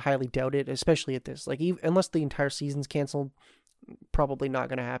 I highly doubt it, especially at this. Like, unless the entire season's canceled, probably not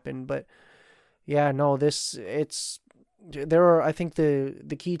going to happen. But yeah, no, I think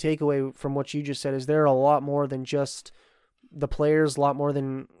the key takeaway from what you just said is there are a lot more than just the players, a lot more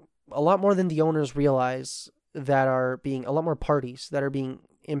than the owners realize, that are being, a lot more parties that are being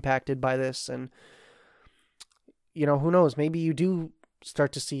impacted by this. And, you know, who knows, maybe you do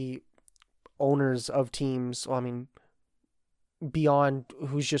start to see owners of teams, well, I mean, beyond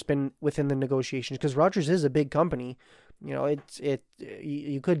who's just been within the negotiations, because Rogers is a big company. You know,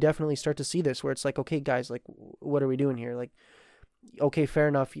 you could definitely start to see this where it's like, okay, guys, like, what are we doing here? Like, okay, fair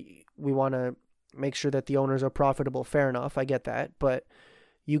enough. We want to make sure that the owners are profitable. Fair enough. I get that. But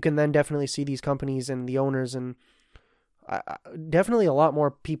you can then definitely see these companies and the owners and definitely a lot more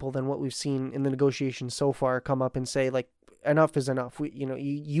people than what we've seen in the negotiations so far come up and say, like, enough is enough.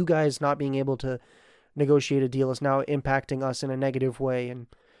 You guys not being able to negotiate a deal is now impacting us in a negative way. And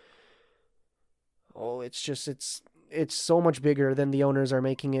it's so much bigger than the owners are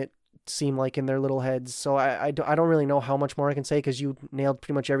making it seem like in their little heads. So I don't really know how much more I can say, because you nailed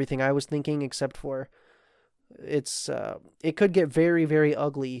pretty much everything I was thinking, except for it could get very, very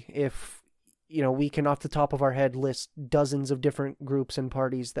ugly if, you know, we can off the top of our head list dozens of different groups and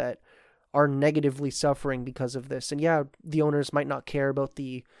parties that are negatively suffering because of this. And yeah, the owners might not care about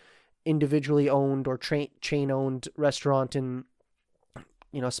the individually owned or chain owned restaurant in,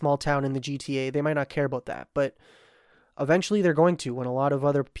 you know, a small town in the GTA. They might not care about that, but eventually they're going to, when a lot of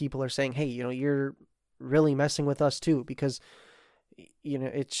other people are saying, hey, you know, you're really messing with us too, because, you know,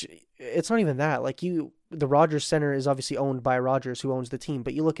 it's not even that. Like, the Rogers Center is obviously owned by Rogers, who owns the team,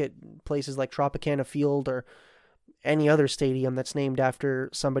 but you look at places like Tropicana Field or any other stadium that's named after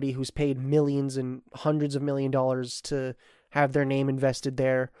somebody who's paid millions and hundreds of $1 million to have their name invested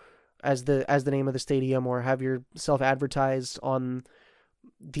there as the name of the stadium, or have yourself advertised on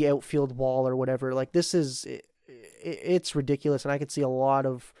the outfield wall or whatever. Like, it's ridiculous, and I could see a lot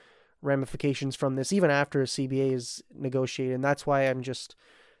of ramifications from this even after a CBA is negotiated. And that's why I'm just,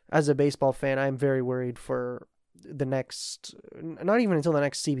 as a baseball fan, I'm very worried for the next, not even until the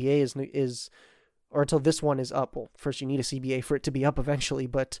next CBA is or until this one is up. Well, first you need a CBA for it to be up eventually,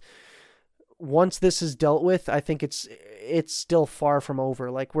 but once this is dealt with, I think it's still far from over.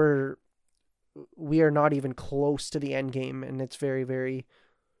 Like, we are not even close to the end game, and it's very, very,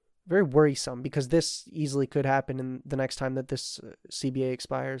 very worrisome, because this easily could happen in the next time that this CBA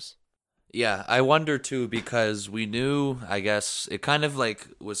expires. Yeah, I wonder too, because we knew, I guess, it kind of like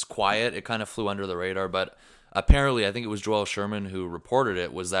was quiet. It kind of flew under the radar, but apparently, I think it was Joel Sherman who reported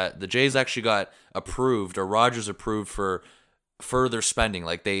it, was that the Jays actually got approved, or Rogers approved, for further spending.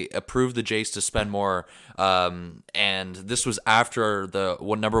 Like, they approved the Jays to spend more, and this was after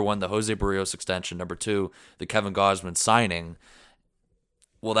number one, the Jose Barrios extension, number two, the Kevin Gausman signing.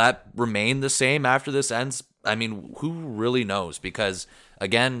 Will that remain the same after this ends? I mean, who really knows? Because,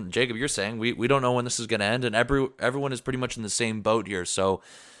 again, Jacob, you're saying we don't know when this is going to end, and everyone is pretty much in the same boat here. So,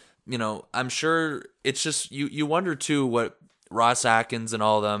 you know, I'm sure it's just, you wonder too what Ross Atkins and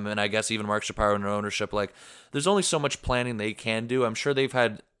all of them, and I guess even Mark Shapiro and ownership, like, there's only so much planning they can do. I'm sure they've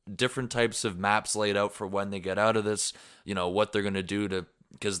had different types of maps laid out for when they get out of this, you know, what they're going to do to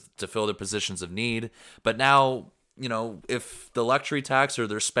fill their positions of need. But now, you know, if the luxury tax or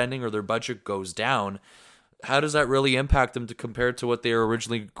their spending or their budget goes down, how does that really impact them to compare to what they were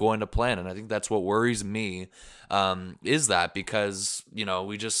originally going to plan? And I think that's what worries me, is that, because, you know,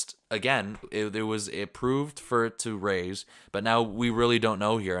 we just, again, it was approved for it to raise, but now we really don't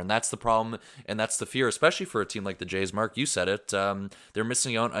know here. And that's the problem, and that's the fear, especially for a team like the Jays. Mark, you said it. They're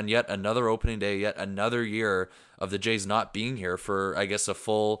missing out on yet another opening day, yet another year of the Jays not being here for, I guess, a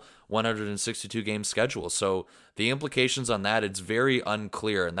full 162 game schedule. So the implications on that, it's very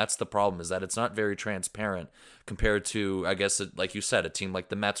unclear, and that's the problem, is that it's not very transparent compared to, I guess, like you said, a team like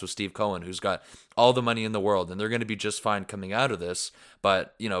the Mets with Steve Cohen, who's got all the money in the world, and they're going to be just fine coming out of this.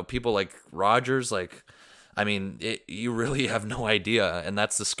 But, you know, people like Rogers, like, I mean, you really have no idea, and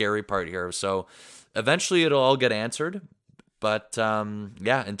that's the scary part here. So eventually it'll all get answered. But,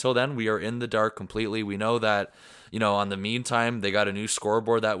 yeah, until then, we are in the dark completely. We know that, On the meantime, they got a new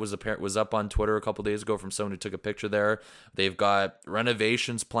scoreboard that was up on Twitter a couple days ago from someone who took a picture there. They've got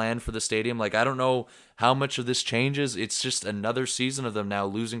renovations planned for the stadium. Like, I don't know how much of this changes. It's just another season of them now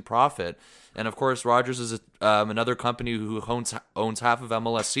losing profit. And of course, Rogers is another company who owns half of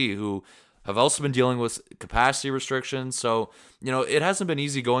MLSE, who have also been dealing with capacity restrictions. So, it hasn't been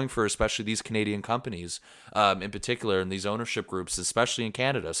easy going for especially these Canadian companies in particular, and these ownership groups, especially in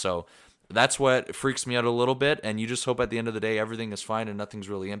Canada. So that's what freaks me out a little bit. And you just hope at the end of the day, everything is fine and nothing's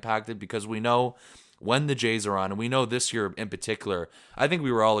really impacted, because we know when the Jays are on, and we know this year in particular, I think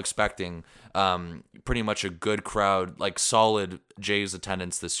we were all expecting pretty much a good crowd, like solid Jays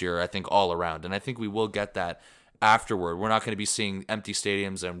attendance this year, I think all around. And I think we will get that afterward. We're not going to be seeing empty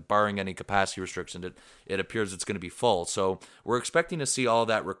stadiums, and barring any capacity restrictions, it appears it's going to be full. So we're expecting to see all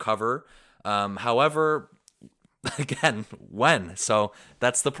that recover. However, again, when? So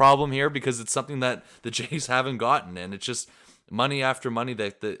that's the problem here, because it's something that the Jays haven't gotten, and it's just money after money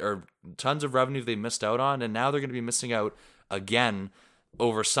or tons of revenue they missed out on, and now they're going to be missing out again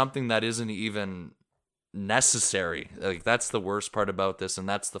over something that isn't even necessary. Like, that's the worst part about this, and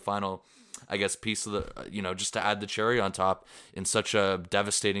that's the final, I guess, piece of the, just to add the cherry on top in such a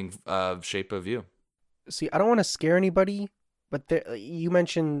devastating shape of view. See, I don't want to scare anybody, but you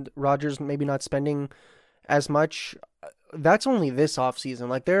mentioned Rogers maybe not spending as much. That's only this offseason.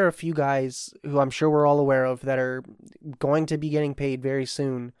 Like, there are a few guys who I'm sure we're all aware of that are going to be getting paid very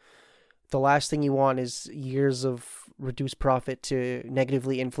soon. The last thing you want is years of reduced profit to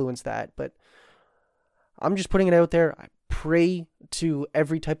negatively influence that. But I'm just putting it out there. I pray to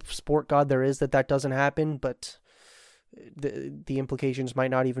every type of sport god there is that doesn't happen, but the implications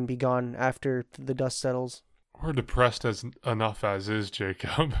might not even be gone after the dust settles. We're depressed enough as is,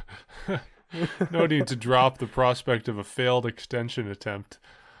 Jacob. No need to drop the prospect of a failed extension attempt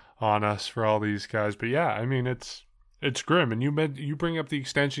on us for all these guys. But yeah, I mean, it's grim. And you bring up the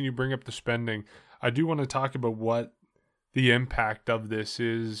extension, you bring up the spending. I do want to talk about what the impact of this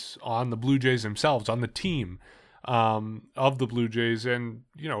is on the Blue Jays themselves, on the team of the Blue Jays, and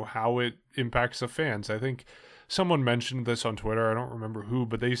how it impacts the fans. I think someone mentioned this on Twitter. I don't remember who,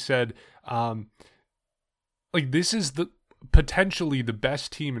 but they said this is potentially the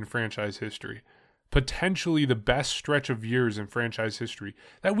best team in franchise history, potentially the best stretch of years in franchise history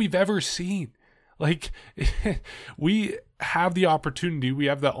that we've ever seen. Like, we have the opportunity, we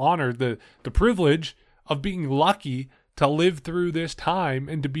have the honor, the privilege of being lucky to live through this time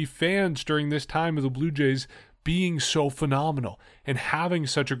and to be fans during this time of the Blue Jays being so phenomenal and having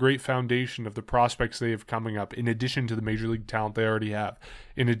such a great foundation of the prospects they have coming up, in addition to the major league talent they already have,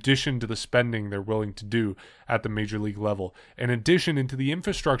 in addition to the spending they're willing to do at the major league level, in addition into the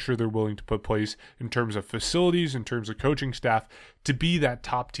infrastructure they're willing to put place in terms of facilities, in terms of coaching staff, to be that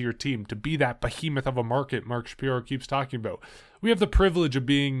top tier team, to be that behemoth of a market Mark Shapiro keeps talking about. We have the privilege of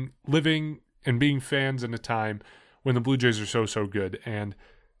living and being fans in a time when the Blue Jays are so good, and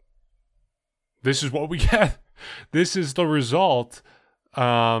this is what we get. This is the result,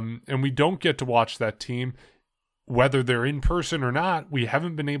 and we don't get to watch that team, whether they're in person or not. We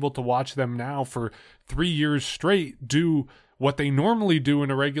haven't been able to watch them now for 3 years straight do what they normally do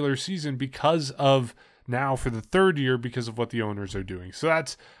in a regular season, because of now for the third year, because of what the owners are doing. So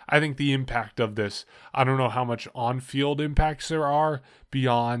that's, I think, the impact of this. I don't know how much on-field impacts there are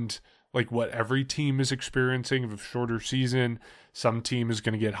beyond what every team is experiencing of a shorter season. Some team is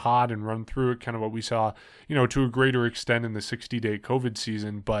going to get hot and run through it, kind of what we saw, to a greater extent in the 60-day COVID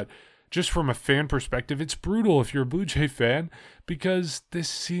season. But just from a fan perspective, it's brutal if you're a Blue Jay fan, because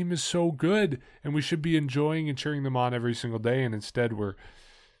this team is so good and we should be enjoying and cheering them on every single day. And instead we're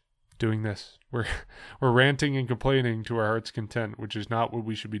doing this. We're ranting and complaining to our heart's content, which is not what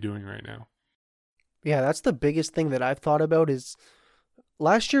we should be doing right now. Yeah, that's the biggest thing that I've thought about is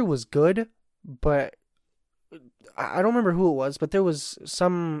last year was good, but I don't remember who it was, but there was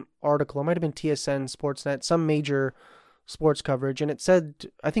some article, it might have been TSN, Sportsnet, some major sports coverage, and it said,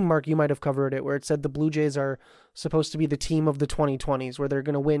 I think, Mark, you might have covered it, where it said the Blue Jays are supposed to be the team of the 2020s, where they're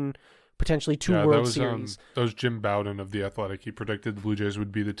going to win potentially two World Series. That was Jim Bowden of The Athletic. He predicted the Blue Jays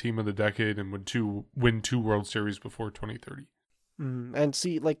would be the team of the decade and would win two World Series before 2030. And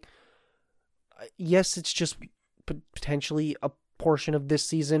see, yes, it's just potentially a portion of this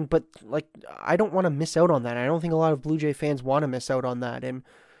season, but I don't want to miss out on that. I don't think a lot of Blue Jay fans want to miss out on that. And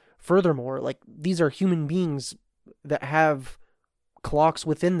furthermore, these are human beings that have clocks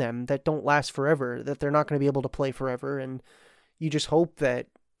within them that don't last forever, that they're not going to be able to play forever. And you just hope that,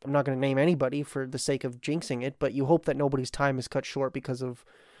 I'm not going to name anybody for the sake of jinxing it, but you hope that nobody's time is cut short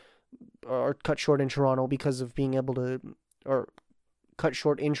or cut short in Toronto because of being able to, or cut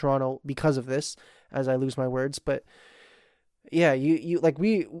short in Toronto because of this. as I lose my words. But yeah,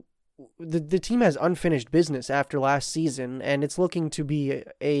 the team has unfinished business after last season, and it's looking to be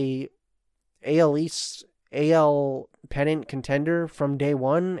a AL East, AL pennant contender from day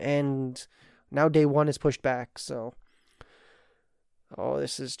one, and now day one is pushed back. So,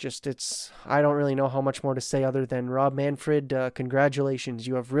 this is just, I don't really know how much more to say other than Rob Manfred, congratulations.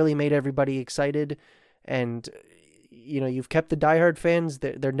 You have really made everybody excited, and you've kept the diehard fans.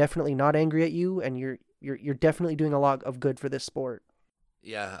 They're definitely not angry at you, and you're definitely doing a lot of good for this sport.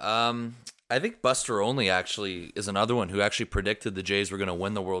 Yeah, I think Buster Olney actually is another one who actually predicted the Jays were going to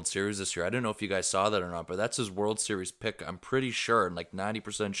win the World Series this year. I don't know if you guys saw that or not, but that's his World Series pick. I'm pretty sure, like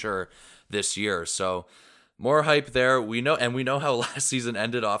 90% sure this year. So more hype there. We know how last season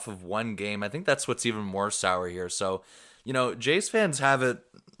ended off of one game. I think that's what's even more sour here. So, Jays fans have it.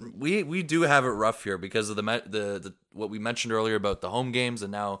 We do have it rough here because of the what we mentioned earlier about the home games,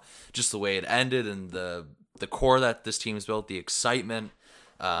 and now just the way it ended and the core that this team has built, the excitement.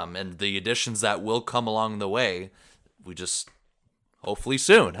 And the additions that will come along the way, we just hopefully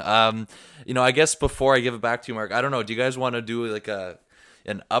soon. I guess before I give it back to you, Mark, I don't know. Do you guys want to do like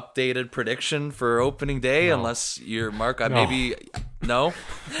an updated prediction for opening day? No. Unless you're Mark, No. Maybe no.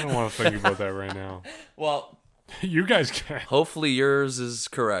 I don't want to think about that right now. Well, You guys can. hopefully yours is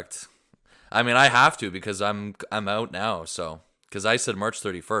correct. I mean, I have to because I'm out now. So because I said March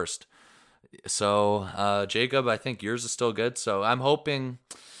 31st. So, Jacob, I think yours is still good. So I'm hoping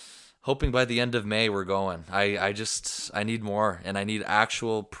by the end of May we're going. I need more, and I need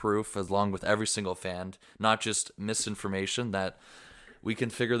actual proof along with every single fan, not just misinformation, that we can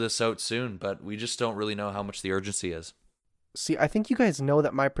figure this out soon, but we just don't really know how much the urgency is. See, I think you guys know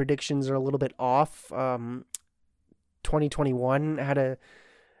that my predictions are a little bit off. 2021 had a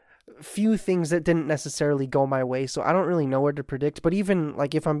few things that didn't necessarily go my way, so I don't really know where to predict. But even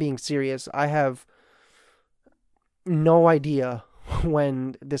like if I'm being serious, I have no idea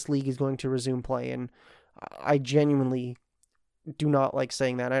when this league is going to resume play, and I genuinely do not like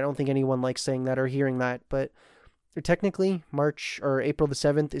saying that. I don't think anyone likes saying that or hearing that, but technically March or April the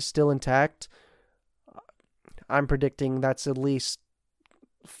 7th is still intact. I'm predicting that's at least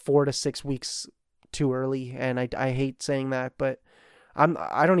 4 to 6 weeks too early, and I hate saying that, but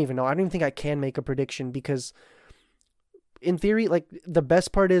I don't even know. I don't even think I can make a prediction because in theory, like the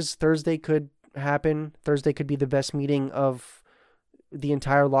best part is Thursday could happen. Thursday could be the best meeting of the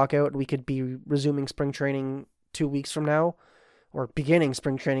entire lockout. We could be resuming spring training 2 weeks from now or beginning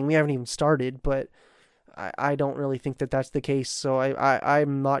spring training. We haven't even started, but I don't really think that that's the case. So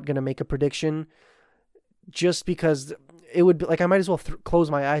I'm not going to make a prediction just because it would be like I might as well close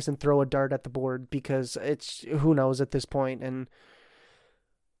my eyes and throw a dart at the board because it's who knows at this point. And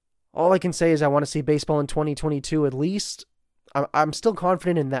all I can say is I want to see baseball in 2022 at least. I'm still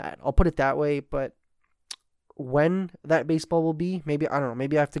confident in that. I'll put it that way, but when that baseball will be, maybe, I don't know,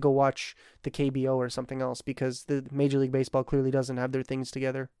 maybe I have to go watch the KBO or something else because the Major League Baseball clearly doesn't have their things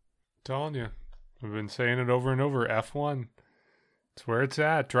together. Telling you. We've been saying it over and over. F1. It's where it's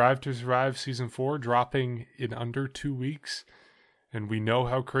at. Drive to Survive Season 4 dropping in under 2 weeks. And we know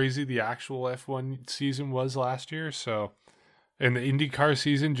how crazy the actual F1 season was last year. So, and the IndyCar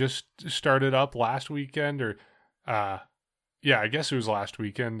season just started up last weekend. I guess it was last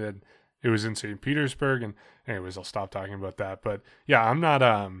weekend. And it was in St. Petersburg. And anyways, I'll stop talking about that. But yeah, I'm not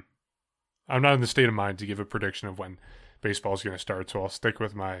in the state of mind to give a prediction of when baseball is going to start, so I'll stick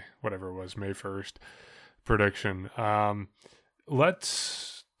with my whatever it was, May 1st prediction.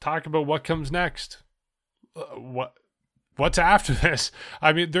 Let's talk about what comes next. What's after this?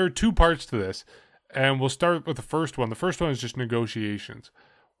 I mean, there are two parts to this, and we'll start with the first one. The first one is just negotiations.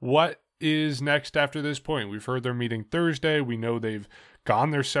 What is next after this point? We've heard they're meeting Thursday. We know they've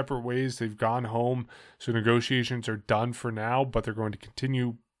gone their separate ways. They've gone home, so negotiations are done for now, but they're going to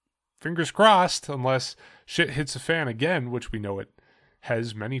continue, fingers crossed, unless shit hits the fan again, which we know it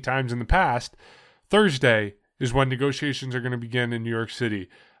has many times in the past. Thursday is when negotiations are going to begin in New York City.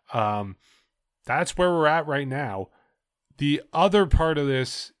 That's where we're at right now. The other part of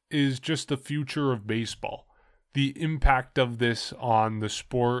this is just the future of baseball, the impact of this on the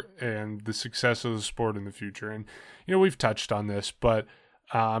sport and the success of the sport in the future. And, we've touched on this, but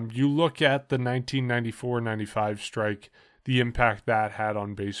you look at the 1994-95 strike, the impact that had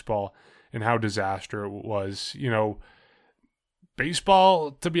on baseball and how disastrous it was.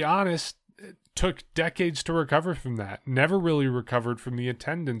 Baseball, to be honest, it took decades to recover from that. Never really recovered from the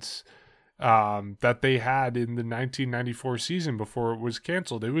attendance that they had in the 1994 season before it was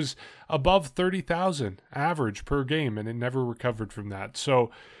canceled. It was above 30,000 average per game, and it never recovered from that. So,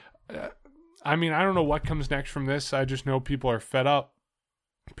 I don't know what comes next from this. I just know people are fed up.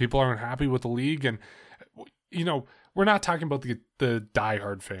 People aren't happy with the league. And, we're not talking about the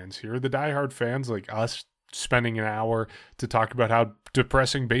diehard fans here. The diehard fans like us spending an hour to talk about how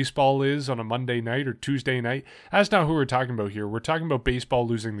depressing baseball is on a Monday night or Tuesday night. That's not who we're talking about here. We're talking about baseball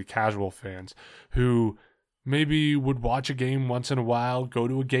losing the casual fans who maybe would watch a game once in a while, go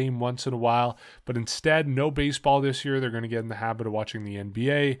to a game once in a while, but instead, no baseball this year. They're going to get in the habit of watching the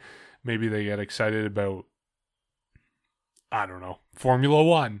NBA. Maybe they get excited about, I don't know, Formula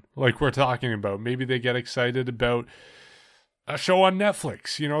One, like we're talking about. Maybe they get excited about a show on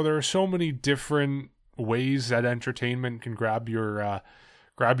Netflix. There are so many different ways that entertainment can grab your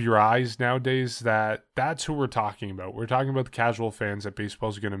eyes nowadays that's who we're talking about. We're talking about the casual fans that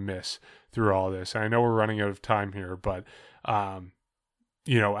baseball's going to miss through all this. And I know we're running out of time here, but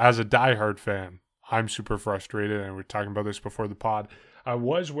as a diehard fan, I'm super frustrated, and we're talking about this before the pod. I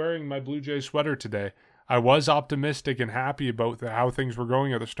was wearing my Blue Jays sweater today. I was optimistic and happy about how things were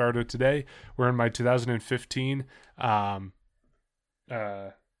going at the start of today. We're in my 2015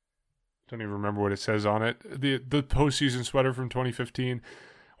 don't even remember what it says on it. The postseason sweater from 2015.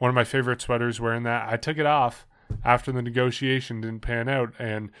 One of my favorite sweaters, wearing that. I took it off after the negotiation didn't pan out,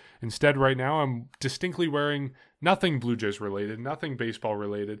 and instead right now I'm distinctly wearing nothing Blue Jays related, nothing baseball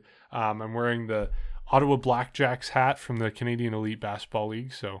related. I'm wearing the Ottawa Blackjacks hat from the Canadian Elite Basketball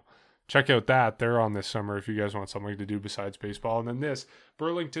League, so check out that. They're on this summer if you guys want something to do besides baseball. And then this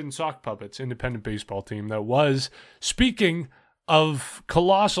Burlington Sock Puppets independent baseball team that was, speaking of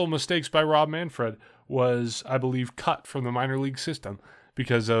colossal mistakes by Rob Manfred, was, I believe, cut from the minor league system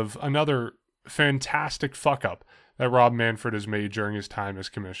because of another fantastic fuck up that Rob Manfred has made during his time as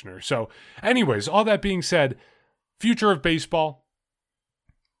commissioner. So anyways, all that being said, future of baseball,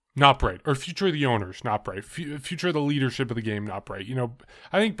 not bright. Or future of the owners, not bright. Future of the leadership of the game, not bright.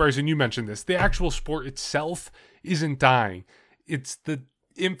 I think, Bryson, you mentioned this. The actual sport itself isn't dying. It's the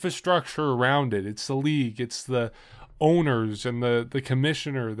infrastructure around it. It's the league. It's the owners and the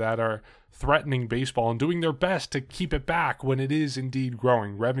commissioner that are threatening baseball and doing their best to keep it back when it is indeed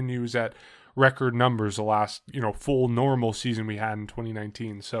growing. Revenues at record numbers the last, full normal season we had in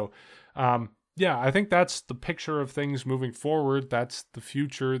 2019. So, I think that's the picture of things moving forward. That's the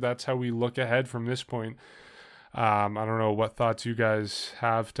future. That's how we look ahead from this point. I don't know what thoughts you guys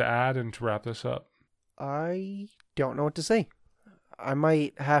have to add and to wrap this up. I don't know what to say. I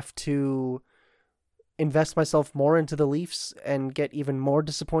might have to invest myself more into the Leafs and get even more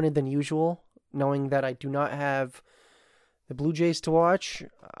disappointed than usual, knowing that I do not have the Blue Jays to watch.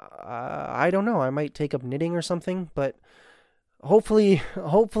 I don't know. I might take up knitting or something, but hopefully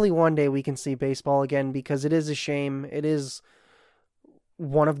one day we can see baseball again, because it is a shame. It is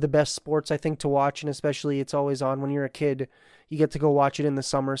one of the best sports, I think, to watch, and especially it's always on when you're a kid. You get to go watch it in the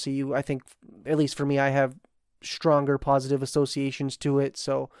summer, so I think, at least for me, I have stronger positive associations to it,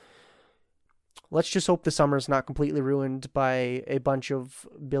 so let's just hope the summer is not completely ruined by a bunch of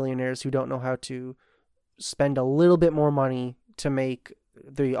billionaires who don't know how to spend a little bit more money to make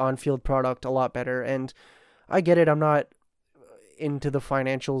the on-field product a lot better. And I get it. I'm not into the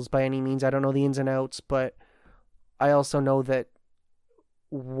financials by any means. I don't know the ins and outs, but I also know that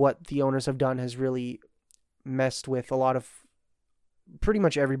what the owners have done has really messed with a lot of pretty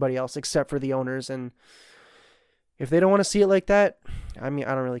much everybody else except for the owners. And if they don't want to see it like that, I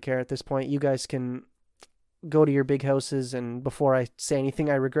don't really care at this point. You guys can go to your big houses, and before I say anything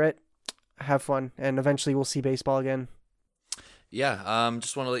I regret, have fun, and eventually we'll see baseball again. Yeah,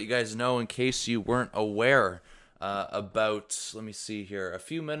 just want to let you guys know, in case you weren't aware, about, let me see here, a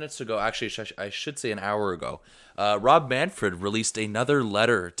few minutes ago, actually I should say an hour ago, Rob Manfred released another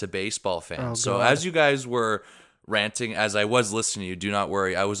letter to baseball fans. So as you guys were ranting, as I was listening to you, do not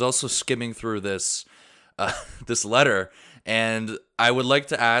worry, I was also skimming through this letter, and I would like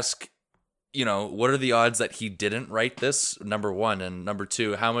to ask, what are the odds that he didn't write this, number one, and number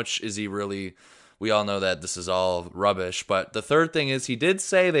two, how much is he really, we all know that this is all rubbish, but the third thing is he did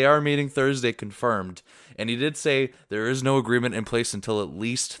say they are meeting Thursday, confirmed, and he did say there is no agreement in place until at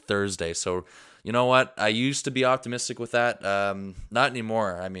least Thursday, so you know what, I used to be optimistic with that, not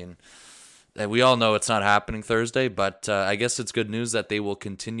anymore. We all know it's not happening Thursday, but I guess it's good news that they will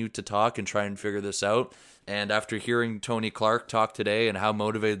continue to talk and try and figure this out. And after hearing Tony Clark talk today and how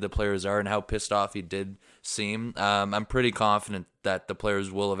motivated the players are and how pissed off he did seem, I'm pretty confident that the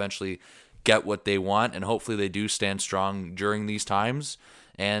players will eventually get what they want, and hopefully they do stand strong during these times.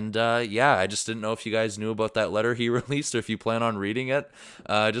 And I just didn't know if you guys knew about that letter he released or if you plan on reading it.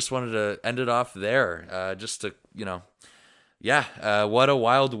 I just wanted to end it off there, just to, what a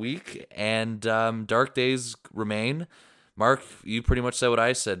wild week, and dark days remain. Mark, you pretty much said what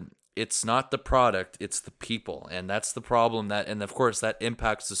I said. it's not the product, it's the people. And that's the problem, and of course that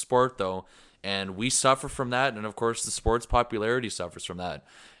impacts the sport though. And we suffer from that, and of course the sport's popularity suffers from that.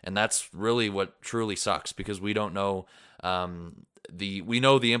 And that's really what truly sucks, because we don't know we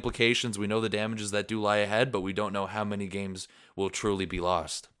know the implications, we know the damages that do lie ahead, but we don't know how many games will truly be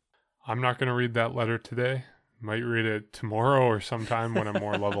lost. I'm not going to read that letter today. Might read it tomorrow or sometime when I'm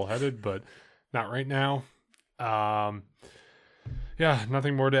more level-headed, but not right now. Yeah,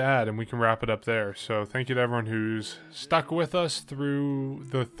 nothing more to add, and we can wrap it up there. So thank you to everyone who's stuck with us through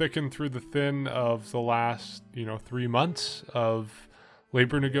the thick and through the thin of the last, 3 months of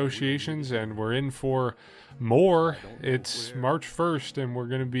labor negotiations, and we're in for more. It's March 1st, and we're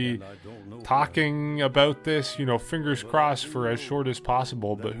going to be talking about this, fingers crossed, for as short as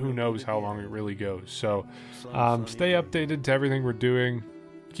possible, but who knows how long it really goes. So stay updated to everything we're doing.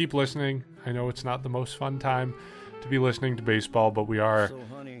 Keep listening. I know it's not the most fun time to be listening to baseball, but we are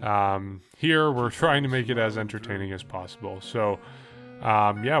here. We're trying to make it as entertaining as possible. So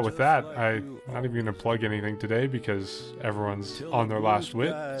with that, I'm not even going to plug anything today because everyone's on their last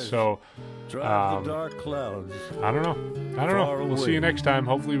wit. So I don't know. We'll see you next time.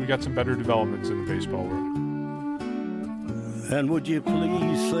 Hopefully we got some better developments in the baseball world. And would you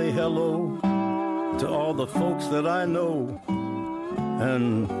please say hello to all the folks that I know,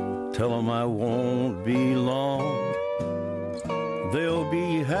 and tell them I won't be long. They'll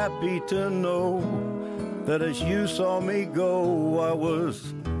be happy to know that as you saw me go, I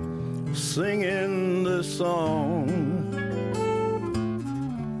was singing this song.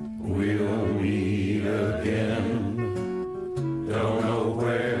 We'll meet again